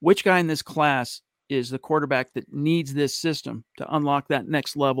 Which guy in this class is the quarterback that needs this system to unlock that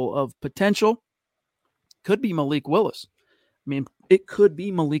next level of potential? Could be Malik Willis. I mean, it could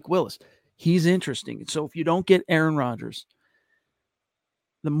be Malik Willis. He's interesting. So if you don't get Aaron Rodgers,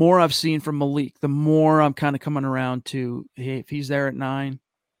 the more I've seen from Malik, the more I'm kind of coming around to, hey, if he's there at 9,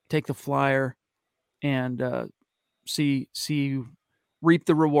 take the flyer and reap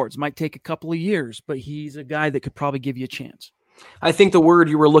the rewards. Might take a couple of years, but he's a guy that could probably give you a chance. I think the word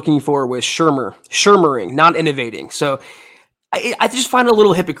you were looking for was shirmering, not innovating. So I just find it a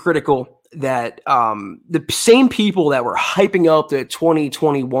little hypocritical that the same people that were hyping up the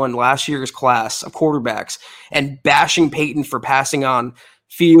 2021 last year's class of quarterbacks and bashing Peyton for passing on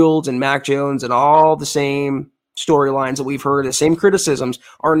Fields and Mac Jones and all the same storylines that we've heard, the same criticisms,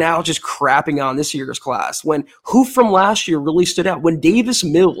 are now just crapping on this year's class. When who from last year really stood out? When Davis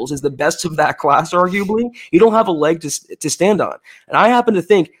Mills is the best of that class, arguably, you don't have a leg to stand on. And I happen to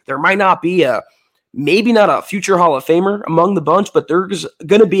think there might not be maybe not a future Hall of Famer among the bunch, but there's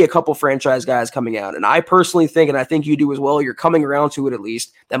going to be a couple franchise guys coming out. And I personally think, and I think you do as well, you're coming around to it at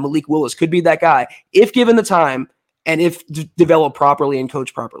least, that Malik Willis could be that guy if given the time and if developed properly and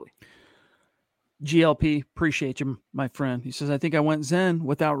coached properly. GLP, appreciate you, my friend. He says, I think I went zen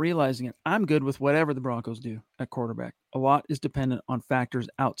without realizing it. I'm good with whatever the Broncos do at quarterback. A lot is dependent on factors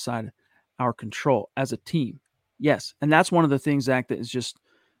outside our control as a team. Yes, and that's one of the things, Zach, that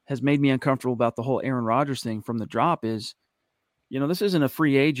has made me uncomfortable about the whole Aaron Rodgers thing from the drop is, this isn't a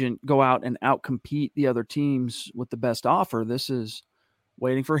free agent, go out and outcompete the other teams with the best offer. This is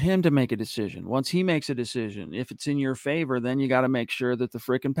waiting for him to make a decision. Once he makes a decision, if it's in your favor, then you got to make sure that the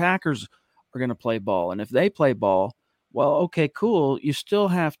freaking Packers are going to play ball. And if they play ball, well, okay, cool. You still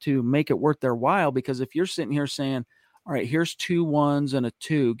have to make it worth their while, because if you're sitting here saying, all right, here's 2 1s and a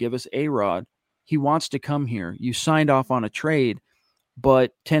 2, give us A-Rod. He wants to come here. You signed off on a trade,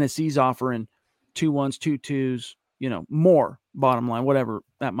 but Tennessee's offering 2 1s, 2 2s, more, bottom line, whatever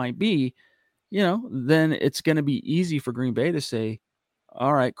that might be, then it's going to be easy for Green Bay to say,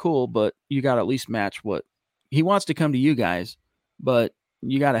 all right, cool, but you got to at least match what he wants to come to you guys, but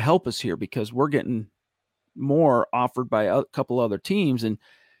you got to help us here because we're getting more offered by a couple other teams. And,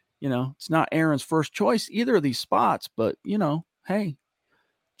 it's not Aaron's first choice, either of these spots, but, hey,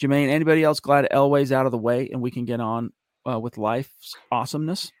 Jermaine, anybody else glad Elway's out of the way and we can get on with life's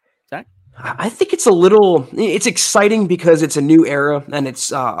awesomeness? Zach? I think it's exciting because it's a new era and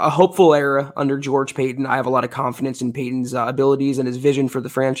it's a hopeful era under George Payton. I have a lot of confidence in Payton's abilities and his vision for the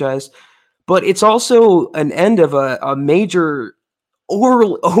franchise, but it's also an end of a major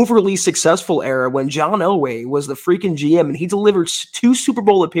overly successful era when John Elway was the freaking GM and he delivered 2 Super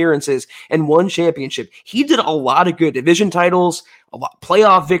Bowl appearances and 1 championship. He did a lot of good division titles, a lot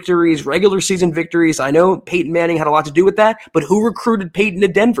playoff victories, regular season victories. I know Peyton Manning had a lot to do with that, but who recruited Peyton to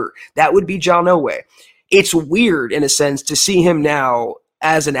Denver? That would be John Elway. It's weird in a sense to see him now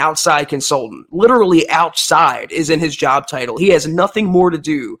as an outside consultant. Literally outside is in his job title. He has nothing more to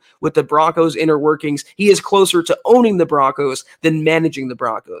do with the Broncos' inner workings. He is closer to owning the Broncos than managing the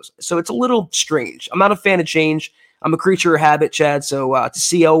Broncos. So it's a little strange. I'm not a fan of change. I'm a creature of habit, Chad. So to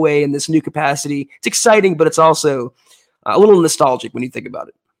see Elway in this new capacity, it's exciting, but it's also a little nostalgic when you think about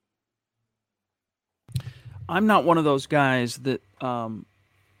it. I'm not one of those guys that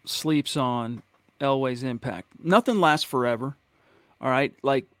sleeps on Elway's impact. Nothing lasts forever. All right.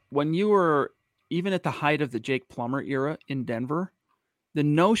 Like when you were even at the height of the Jake Plummer era in Denver, the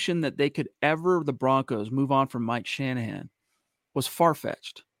notion that they could the Broncos move on from Mike Shanahan was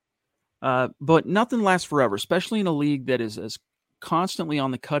far-fetched. But nothing lasts forever, especially in a league that is as constantly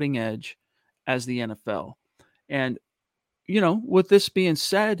on the cutting edge as the NFL. And, with this being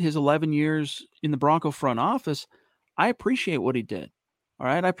said, his 11 years in the Bronco front office, I appreciate what he did. All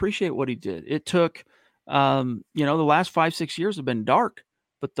right. I appreciate what he did. It took, the last 5-6 years have been dark,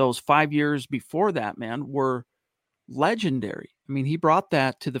 but those 5 years before that, man, were legendary. I mean, he brought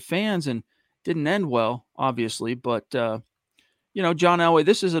that to the fans, and Didn't end well, obviously, but John Elway.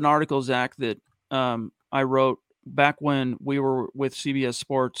 This is an article, Zach, that I wrote back when we were with CBS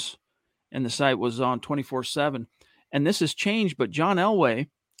Sports, and the site was on 24/7. And this has changed, but John Elway,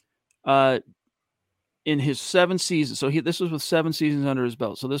 in his 7 seasons, so this was with 7 seasons under his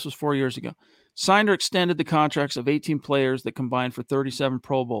belt. So this was 4 years ago. Signed or extended the contracts of 18 players that combined for 37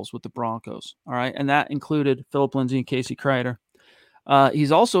 Pro Bowls with the Broncos. All right, and that included Philip Lindsay and Casey Kreider.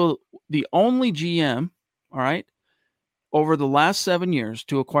 He's also the only GM, all right, over the last 7 years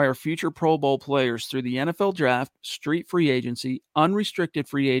to acquire future Pro Bowl players through the NFL draft, street free agency, unrestricted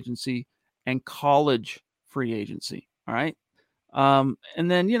free agency, and college free agency. All right. And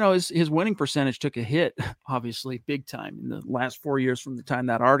then, his winning percentage took a hit, obviously, big time in the last 4 years from the time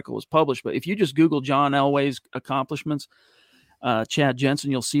that article was published. But if you just Google John Elway's accomplishments, Chad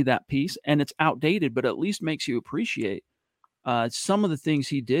Jensen, you'll see that piece. And it's outdated, but at least makes you appreciate some of the things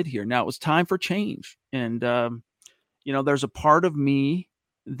he did here. Now, it was time for change. And, there's a part of me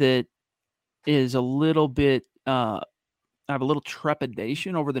that is a little bit, I have a little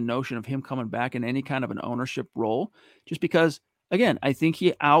trepidation over the notion of him coming back in any kind of an ownership role, just because, again, I think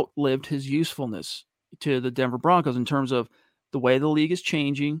he outlived his usefulness to the Denver Broncos in terms of the way the league is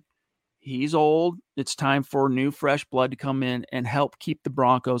changing. He's old. It's time for new, fresh blood to come in and help keep the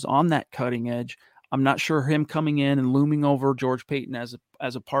Broncos on that cutting edge. I'm not sure him coming in and looming over George Payton as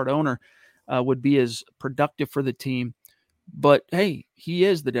a part owner would be as productive for the team. But, hey, he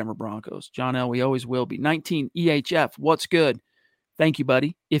is the Denver Broncos. John Elway always will be. 19 EHF, what's good? Thank you,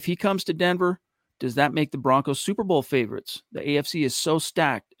 buddy. If he comes to Denver, does that make the Broncos Super Bowl favorites? The AFC is so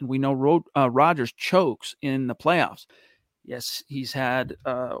stacked, and we know Rodgers chokes in the playoffs. Yes, he's had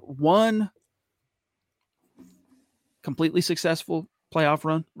one completely successful playoff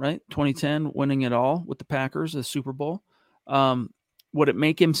run, right? 2010, winning it all with the Packers, the Super Bowl. Would it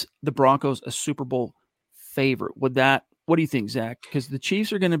make the Broncos a Super Bowl favorite? What do you think, Zach? Because the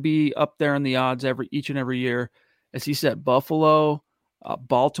Chiefs are going to be up there in the odds each and every year. As he said, Buffalo,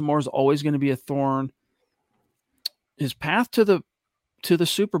 Baltimore is always going to be a thorn. His path to the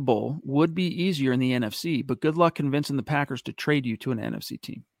Super Bowl would be easier in the NFC, but good luck convincing the Packers to trade you to an NFC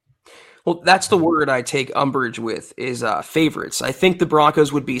team. Well, that's the word I take umbrage with is favorites. I think the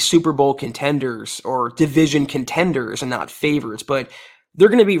Broncos would be Super Bowl contenders or division contenders and not favorites, but they're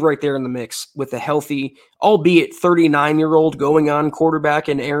going to be right there in the mix with a healthy, albeit 39-year-old going on quarterback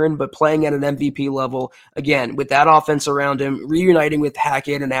in Aaron, but playing at an MVP level. Again, with that offense around him, reuniting with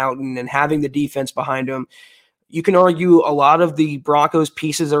Hackett and Outen and having the defense behind him. You can argue a lot of the Broncos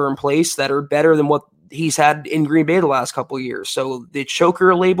pieces are in place that are better than what he's had in Green Bay the last couple of years. So the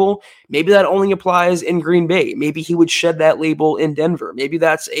choker label, maybe that only applies in Green Bay. Maybe he would shed that label in Denver. Maybe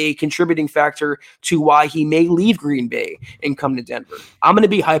that's a contributing factor to why he may leave Green Bay and come to Denver. I'm going to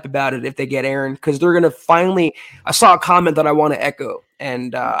be hype about it if they get Aaron, because they're going to finally – I saw a comment that I want to echo,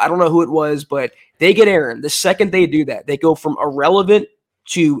 and I don't know who it was, but they get Aaron. The second they do that, they go from irrelevant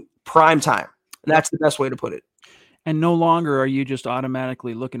to prime time, and that's the best way to put it. And no longer are you just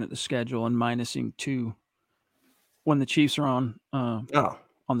automatically looking at the schedule and minusing 2 when the Chiefs are on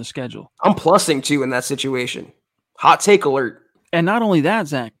the schedule. I'm plussing 2 in that situation. Hot take alert. And not only that,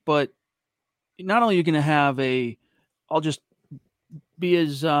 Zach, but not only are you going to have I'll just be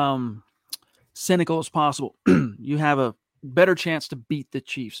as cynical as possible. You have a better chance to beat the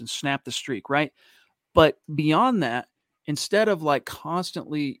Chiefs and snap the streak, right? But beyond that, instead of like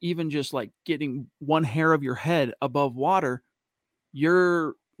constantly even just like getting one hair of your head above water,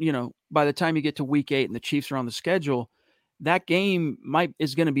 you're, by the time you get to week 8 and the Chiefs are on the schedule, that game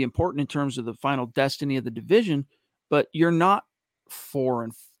is going to be important in terms of the final destiny of the division, but you're not 4-3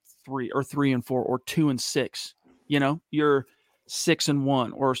 or 3-4 or 2-6, you're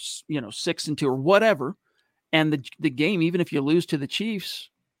 6-1 or, 6-2 or whatever. And the game, even if you lose to the Chiefs,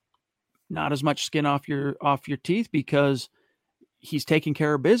 not as much skin off your teeth because he's taking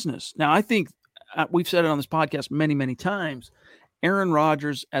care of business. Now, I think we've said it on this podcast many, many times. Aaron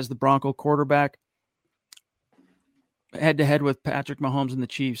Rodgers as the Bronco quarterback, head-to-head with Patrick Mahomes and the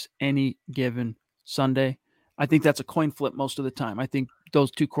Chiefs any given Sunday. I think that's a coin flip most of the time. I think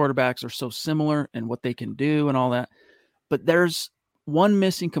those 2 quarterbacks are so similar in what they can do and all that. But there's one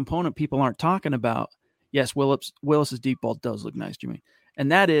missing component people aren't talking about. Yes, Willis's deep ball does look nice, Jimmy. And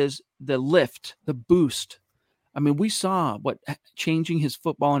that is the lift, the boost. I mean, we saw what changing his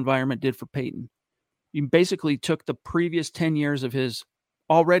football environment did for Peyton. You basically took the previous 10 years of his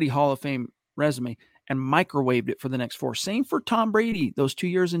already Hall of Fame resume and microwaved it for the next 4. Same for Tom Brady, those 2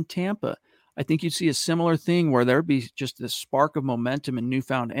 years in Tampa. I think you'd see a similar thing where there'd be just this spark of momentum and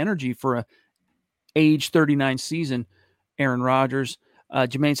newfound energy for a age 39 season, Aaron Rodgers.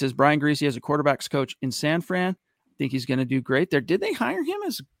 Jermaine says Brian Greasy as a quarterbacks coach in San Fran. I think he's going to do great there. Did they hire him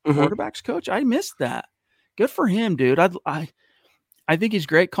as quarterbacks coach? I missed that. Good for him, dude. I think he's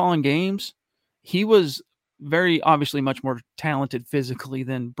great calling games. He was very obviously much more talented physically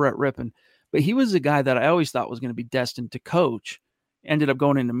than Brett Rippon, but he was a guy that I always thought was going to be destined to coach. Ended up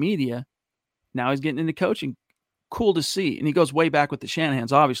going into media. Now he's getting into coaching. Cool to see. And he goes way back with the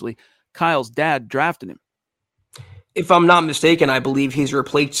Shanahans, obviously. Kyle's dad drafted him. If I'm not mistaken, I believe he's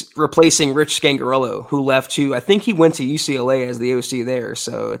replacing Rich Scangarello, who left to, I think he went to UCLA as the OC there.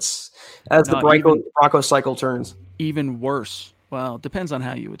 So it's as the Broncos cycle turns. Even worse. Well, it depends on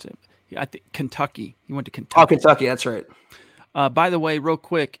how you would say it. I think Kentucky. He went to Kentucky. Oh, Kentucky. That's right. By the way, real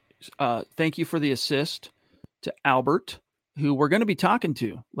quick, thank you for the assist to Albert, who we're going to be talking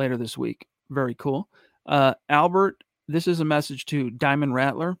to later this week. Very cool. Albert, this is a message to Diamond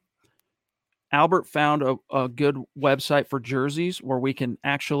Rattler. Albert found a good website for jerseys where we can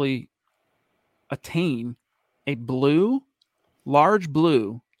actually attain a large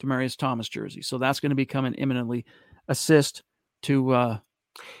blue Demaryius Thomas jersey. So that's going to be coming imminently. Assist to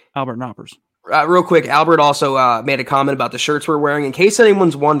Albert Knoppers. Real quick, Albert also made a comment about the shirts we're wearing. In case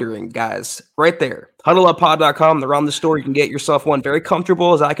anyone's wondering, guys, right there, huddleuppod.com. They're on the store. You can get yourself one. Very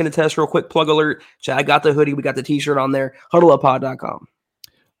comfortable, as I can attest. Real quick plug alert. Chad got the hoodie. We got the t-shirt on there. huddleuppod.com.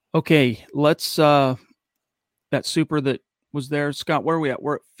 Okay, let's that super that was there. Scott, where are we at?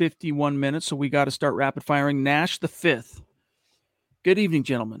 We're at 51 minutes, so we got to start rapid firing. Nash the fifth. Good evening,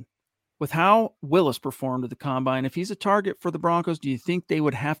 gentlemen. With how Willis performed at the Combine, if he's a target for the Broncos, do you think they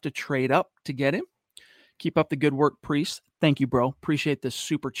would have to trade up to get him? Keep up the good work, Priest. Thank you, bro. Appreciate this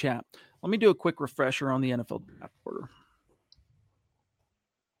super chat. Let me do a quick refresher on the NFL draft order.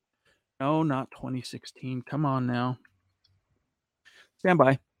 No, not 2016. Come on now. Stand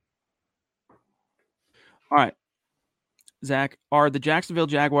by. All right. Zach, are the Jacksonville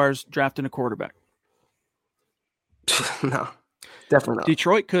Jaguars drafting a quarterback? No, definitely not.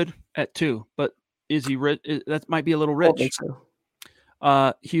 Detroit could at 2, but is he rich? That might be a little rich. I don't think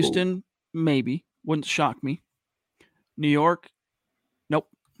so. Houston, maybe. Wouldn't shock me. New York, nope.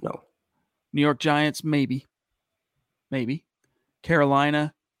 No. New York Giants, maybe.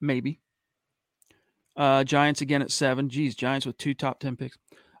 Carolina, maybe. Giants again at 7. Geez, Giants with 2 top 10 picks.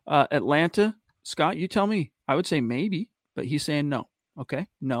 Atlanta, Scott, you tell me. I would say maybe, but he's saying no. Okay,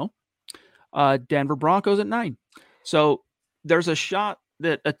 no. Denver Broncos at 9. So there's a shot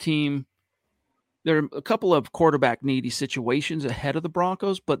that a team, there are a couple of quarterback needy situations ahead of the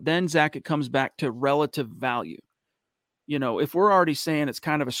Broncos, but then, Zach, it comes back to relative value. You know, if we're already saying it's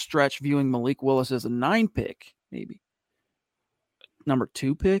kind of a stretch viewing Malik Willis as a 9 pick, maybe number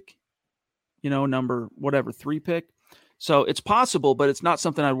 2 pick, number 3 pick. So it's possible, but it's not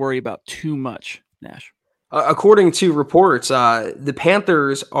something I'd worry about too much, Nash. According to reports, the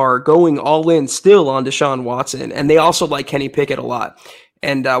Panthers are going all in still on Deshaun Watson, and they also like Kenny Pickett a lot.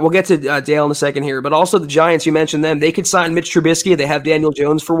 And we'll get to Dale in a second here, but also the Giants, you mentioned them. They could sign Mitch Trubisky. They have Daniel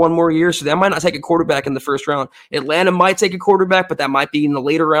Jones for 1 more year, so they might not take a quarterback in the first round. Atlanta might take a quarterback, but that might be in the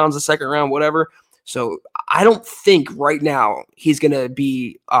later rounds, the second round, whatever. So I don't think right now he's going to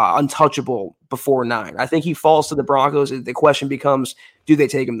be untouchable before 9. I think he falls to the Broncos. The question becomes, do they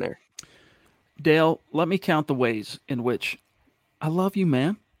take him there? Dale, let me count the ways in which I love you,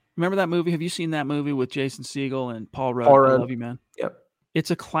 man. Remember that movie? Have you seen that movie with Jason Segel and Paul Rudd? I love you, man. Yep. It's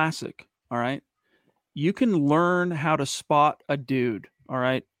a classic. All right. You can learn how to spot a dude, all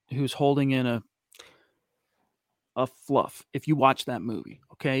right, who's holding in a fluff if you watch that movie.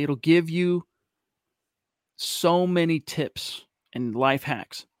 Okay. It'll give you so many tips and life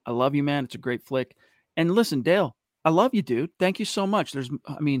hacks. I love you, man. It's a great flick. And listen, Dale, I love you, dude. Thank you so much.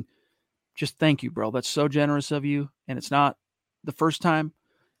 Just thank you, bro. That's so generous of you. And it's not the first time.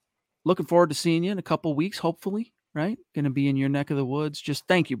 Looking forward to seeing you in a couple weeks, hopefully, right? Going to be in your neck of the woods. Just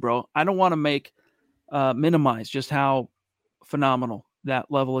thank you, bro. I don't want to minimize just how phenomenal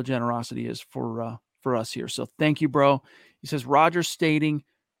that level of generosity is for us here. So thank you, bro. He says, Rodgers stating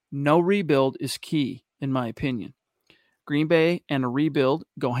no rebuild is key, in my opinion. Green Bay and a rebuild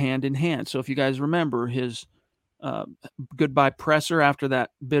go hand in hand. So if you guys remember his goodbye presser after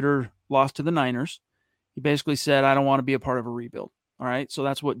that bitter loss to the Niners, he basically said, I don't want to be a part of a rebuild. All right. So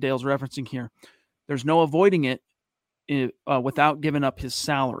that's what Dale's referencing here. There's no avoiding it without giving up his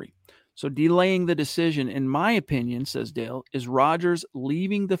salary. So delaying the decision, in my opinion, says Dale, is Rodgers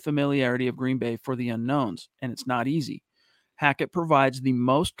leaving the familiarity of Green Bay for the unknowns. And it's not easy. Hackett provides the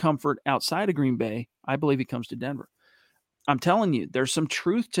most comfort outside of Green Bay. I believe he comes to Denver. I'm telling you, there's some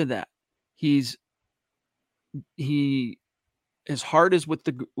truth to that. He his heart is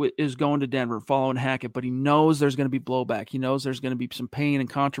is going to Denver, following Hackett, but he knows there's going to be blowback. He knows there's going to be some pain and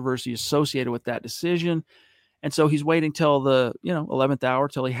controversy associated with that decision. And so he's waiting till the 11th hour,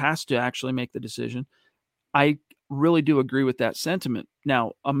 till he has to actually make the decision. I really do agree with that sentiment.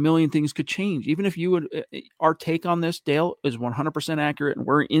 Now, a million things could change. Even if our take on this, Dale, is 100% accurate, and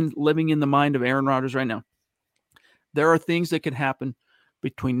we're living in the mind of Aaron Rodgers right now. There are things that could happen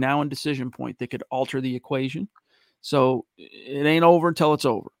between now and decision point that could alter the equation. So it ain't over until it's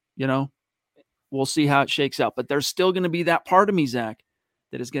over. We'll see how it shakes out. But there's still going to be that part of me, Zach,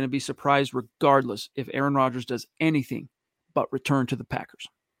 that is going to be surprised regardless if Aaron Rodgers does anything but return to the Packers.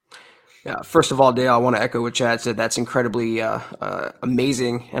 Yeah, first of all, Dale, I want to echo what Chad said. That's incredibly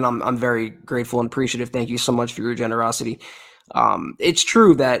amazing, and I'm very grateful and appreciative. Thank you so much for your generosity. It's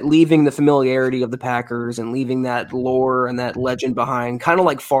true that leaving the familiarity of the Packers and leaving that lore and that legend behind, kind of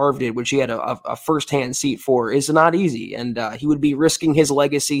like Favre did, which he had a firsthand seat for, is not easy. And he would be risking his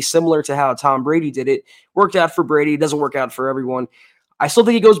legacy similar to how Tom Brady did it. Worked out for Brady, doesn't work out for everyone. I still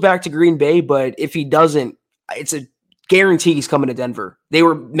think he goes back to Green Bay, but if he doesn't, it's a guarantee he's coming to Denver. They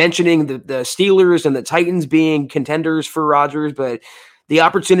were mentioning the Steelers and the Titans being contenders for Rodgers, but the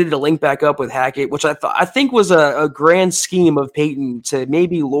opportunity to link back up with Hackett, which I think was a grand scheme of Peyton to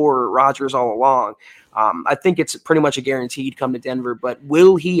maybe lure Rodgers all along. I think it's pretty much a guarantee he'd come to Denver, but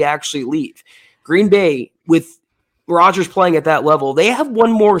will he actually leave? Green Bay, with Rodgers playing at that level, they have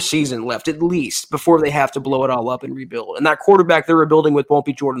one more season left at least before they have to blow it all up and rebuild. And that quarterback they're rebuilding with won't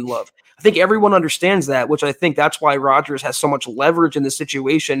be Jordan Love. I think everyone understands that, which I think that's why Rodgers has so much leverage in this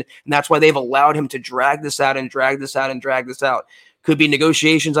situation, and that's why they've allowed him to drag this out and drag this out and drag this out. Could be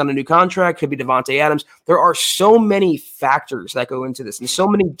negotiations on a new contract, could be Devontae Adams. There are so many factors that go into this and so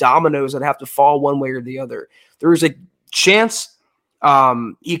many dominoes that have to fall one way or the other. There's a chance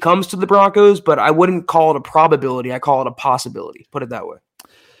he comes to the Broncos, but I wouldn't call it a probability. I call it a possibility. Put it that way.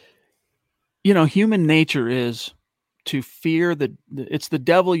 Human nature is to fear it's the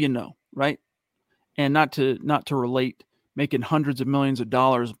devil, right? And not to relate making hundreds of millions of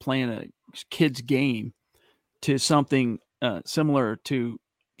dollars playing a kid's game to something similar to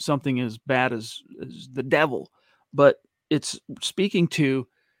something as bad as the devil. But it's speaking to,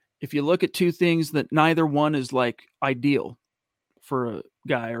 if you look at two things that neither one is like ideal for a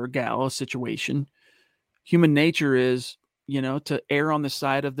guy or a gal, a situation, human nature is, to err on the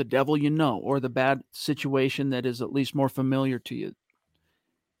side of the devil, or the bad situation that is at least more familiar to you.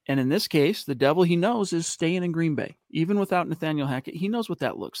 And in this case, the devil he knows is staying in Green Bay. Even without Nathaniel Hackett, he knows what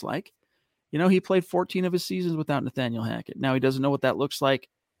that looks like. He played 14 of his seasons without Nathaniel Hackett. Now he doesn't know what that looks like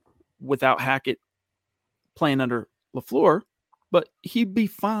without Hackett playing under LaFleur, but he'd be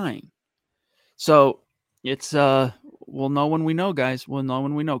fine. So it's, we'll know when we know, guys. We'll know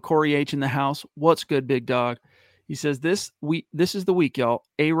when we know. Corey H in the house. What's good, big dog? He says, this is the week, y'all.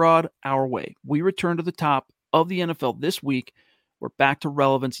 A-Rod, our way. We return to the top of the NFL this week. We're back to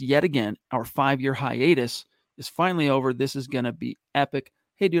relevance yet again. Our 5-year hiatus is finally over. This is going to be epic.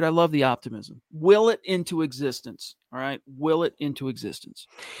 Hey, dude, I love the optimism. Will it into existence. All right. Will it into existence.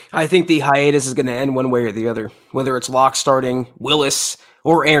 I think the hiatus is going to end one way or the other, whether it's Locke starting, Willis,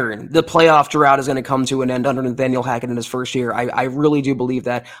 or Aaron. The playoff drought is going to come to an end under Nathaniel Hackett in his first year. I really do believe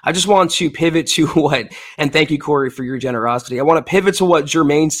that. I just want to pivot to and thank you, Corey, for your generosity. I want to pivot to what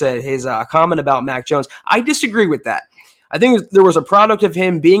Jermaine said, his comment about Mac Jones. I disagree with that. I think there was a product of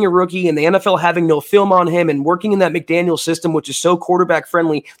him being a rookie and the NFL having no film on him and working in that McDaniel system, which is so quarterback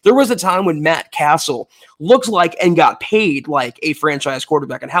friendly. There was a time when Matt Castle looked like and got paid like a franchise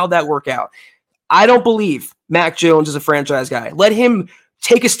quarterback, and how'd that work out? I don't believe Mac Jones is a franchise guy. Let him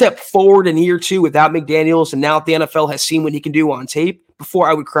take a step forward in year 2 without McDaniels, and now the NFL has seen what he can do on tape before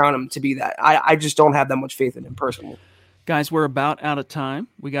I would crown him to be that. I just don't have that much faith in him personally. Guys, we're about out of time.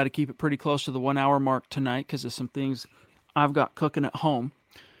 We got to keep it pretty close to the 1 hour mark tonight because of some things I've got cooking at home.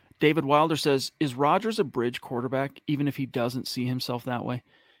 David Wilder says, is Rodgers a bridge quarterback, even if he doesn't see himself that way?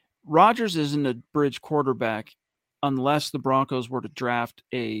 Rodgers isn't a bridge quarterback unless the Broncos were to draft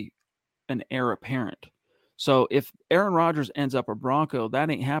an heir apparent. So if Aaron Rodgers ends up a Bronco, that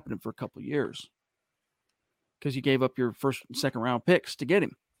ain't happening for a couple of years because you gave up your first and second round picks to get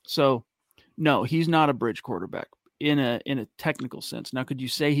him. So no, he's not a bridge quarterback in a technical sense. Now, could you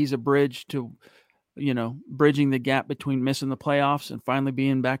say he's a bridge to, bridging the gap between missing the playoffs and finally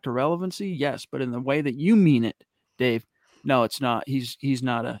being back to relevancy? Yes. But in the way that you mean it, Dave, no, it's not. He's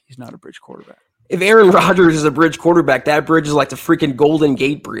not a bridge quarterback. If Aaron Rodgers is a bridge quarterback, that bridge is like the freaking Golden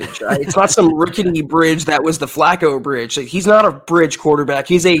Gate Bridge. Right? It's not some rickety bridge that was the Flacco Bridge. He's not a bridge quarterback.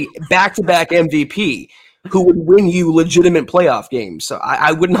 He's a back-to-back MVP who would win you legitimate playoff games. So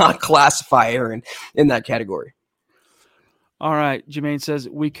I would not classify Aaron in that category. All right. Jermaine says,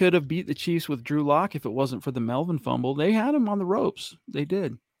 we could have beat the Chiefs with Drew Lock if it wasn't for the Melvin fumble. They had him on the ropes. They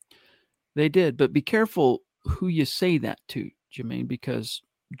did. But be careful who you say that to, Jermaine, because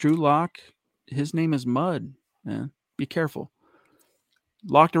Drew Lock, his name is Mud, man. Be careful.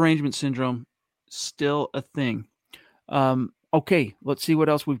 Locked arrangement syndrome, still a thing. Okay, let's see what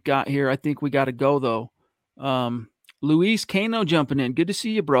else we've got here. I think we got to go, though. Luis Cano jumping in. Good to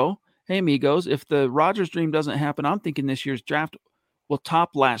see you, bro. Hey, amigos. If the Rodgers dream doesn't happen, I'm thinking this year's draft will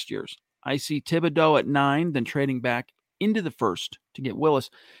top last year's. I see Thibodeau at 9, then trading back into the first to get Willis.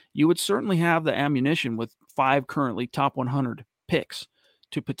 You would certainly have the ammunition with 5 currently top 100 picks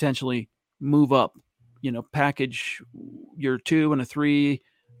to potentially move up, package your 2 and a 3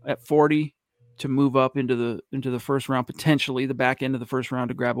 at 40 to move up into the first round, potentially the back end of the first round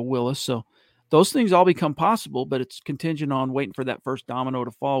to grab a Willis. So those things all become possible, but it's contingent on waiting for that first domino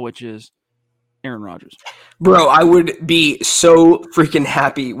to fall, which is Aaron Rodgers. Bro, I would be so freaking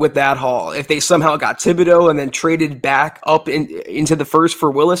happy with that haul if they somehow got Thibodeau and then traded back up into the first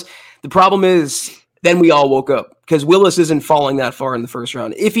for Willis. The problem is then we all woke up because Willis isn't falling that far in the first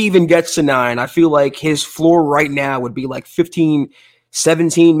round. If he even gets to 9, I feel like his floor right now would be like 15,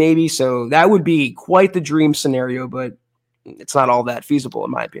 17 maybe. So that would be quite the dream scenario, but it's not all that feasible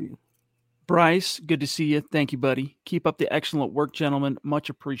in my opinion. Bryce, good to see you. Thank you, buddy. Keep up the excellent work, gentlemen. Much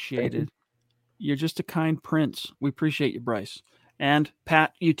appreciated. You're just a kind prince. We appreciate you, Bryce. And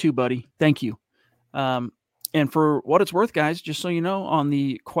Pat, you too, buddy. Thank you. And for what it's worth, guys, just so you know, on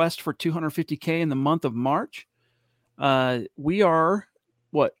the quest for 250K in the month of March, we are,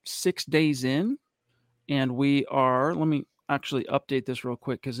 6 days in? And we are, let me actually update this real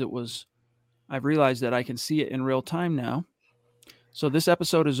quick because I've realized that I can see it in real time now. So this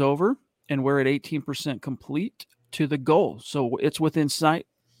episode is over and we're at 18% complete to the goal. So it's within sight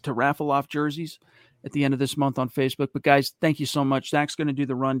to raffle off jerseys at the end of this month on Facebook. But guys, thank you so much. Zach's going to do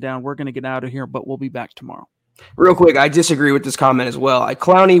the rundown. We're going to get out of here, but we'll be back tomorrow. Real quick, I disagree with this comment as well.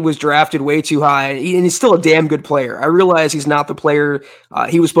 Clowney was drafted way too high, and he's still a damn good player. I realize he's not the player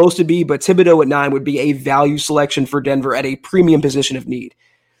he was supposed to be, but Thibodeau at 9 would be a value selection for Denver at a premium position of need.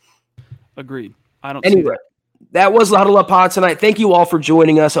 Agreed. I don't see that was the Huddle Up Pod tonight. Thank you all for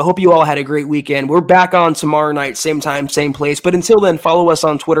joining us. I hope you all had a great weekend. We're back on tomorrow night, same time, same place. But until then, follow us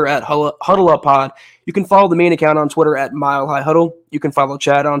on Twitter at Huddle Up Pod. You can follow the main account on Twitter at Mile High Huddle. You can follow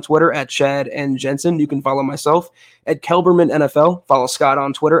Chad on Twitter at Chad and Jensen. You can follow myself at Kelberman NFL. Follow Scott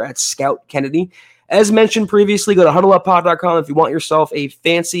on Twitter at Scout Kennedy. As mentioned previously, go to huddleuppod.com if you want yourself a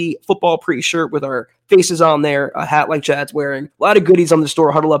fancy football pre-shirt with our faces on there, a hat like Chad's wearing. A lot of goodies on the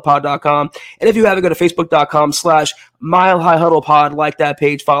store, huddleuppod.com. And if you haven't, go to facebook.com/milehighhuddlepod. Like that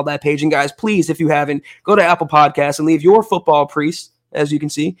page, follow that page. And guys, please, if you haven't, go to Apple Podcasts and leave your football priest, as you can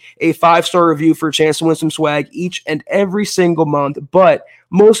see, a 5-star review for a chance to win some swag each and every single month. But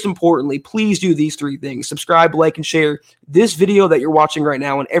most importantly, please do these 3 things. Subscribe, like, and share this video that you're watching right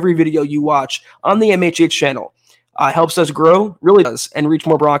now and every video you watch on the MHH channel. Helps us grow, really does, and reach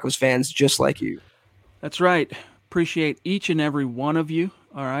more Broncos fans just like you. That's right. Appreciate each and every one of you.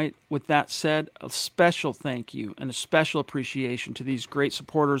 All right. With that said, a special thank you and a special appreciation to these great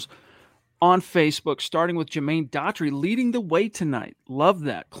supporters on Facebook, starting with Jermaine Daughtry leading the way tonight. Love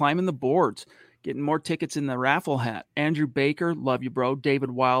that. Climbing the boards, getting more tickets in the raffle hat. Andrew Baker, love you, bro.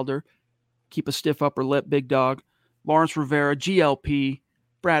 David Wilder, keep a stiff upper lip, big dog. Lawrence Rivera, GLP,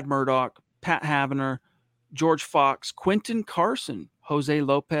 Brad Murdoch, Pat Havener, George Fox, Quentin Carson, Jose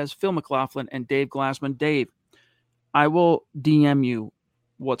Lopez, Phil McLaughlin, and Dave Glassman. Dave, I will DM you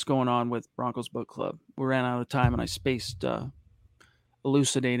what's going on with Broncos Book Club. We ran out of time and I spaced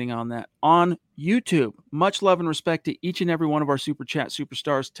elucidating on that. On YouTube, much love and respect to each and every one of our Super Chat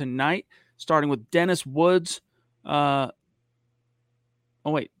superstars tonight, starting with Dennis Woods. Oh,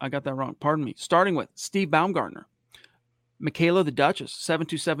 wait, I got that wrong. Pardon me. Starting with Steve Baumgartner, Michaela the Duchess,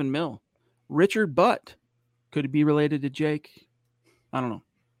 727 Mil, Richard Butt. Could it be related to Jake? I don't know.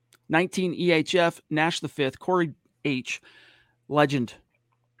 19 EHF, Nash the Fifth, Corey H, Legend,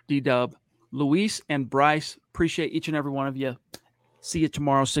 D-Dub, Luis, and Bryce. Appreciate each and every one of you. See you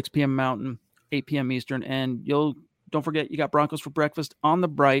tomorrow, 6 p.m. Mountain, 8 p.m. Eastern. And don't forget, you got Broncos for breakfast on the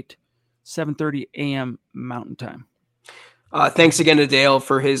Bright, 7:30 a.m. Mountain Time. Thanks again to Dale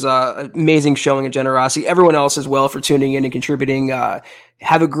for his amazing showing of generosity. Everyone else as well for tuning in and contributing.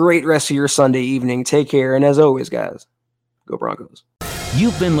 Have a great rest of your Sunday evening. Take care. And as always, guys, go Broncos.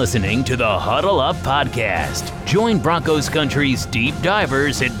 You've been listening to the Huddle Up Podcast. Join Broncos Country's deep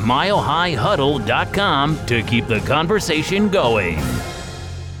divers at milehighhuddle.com to keep the conversation going.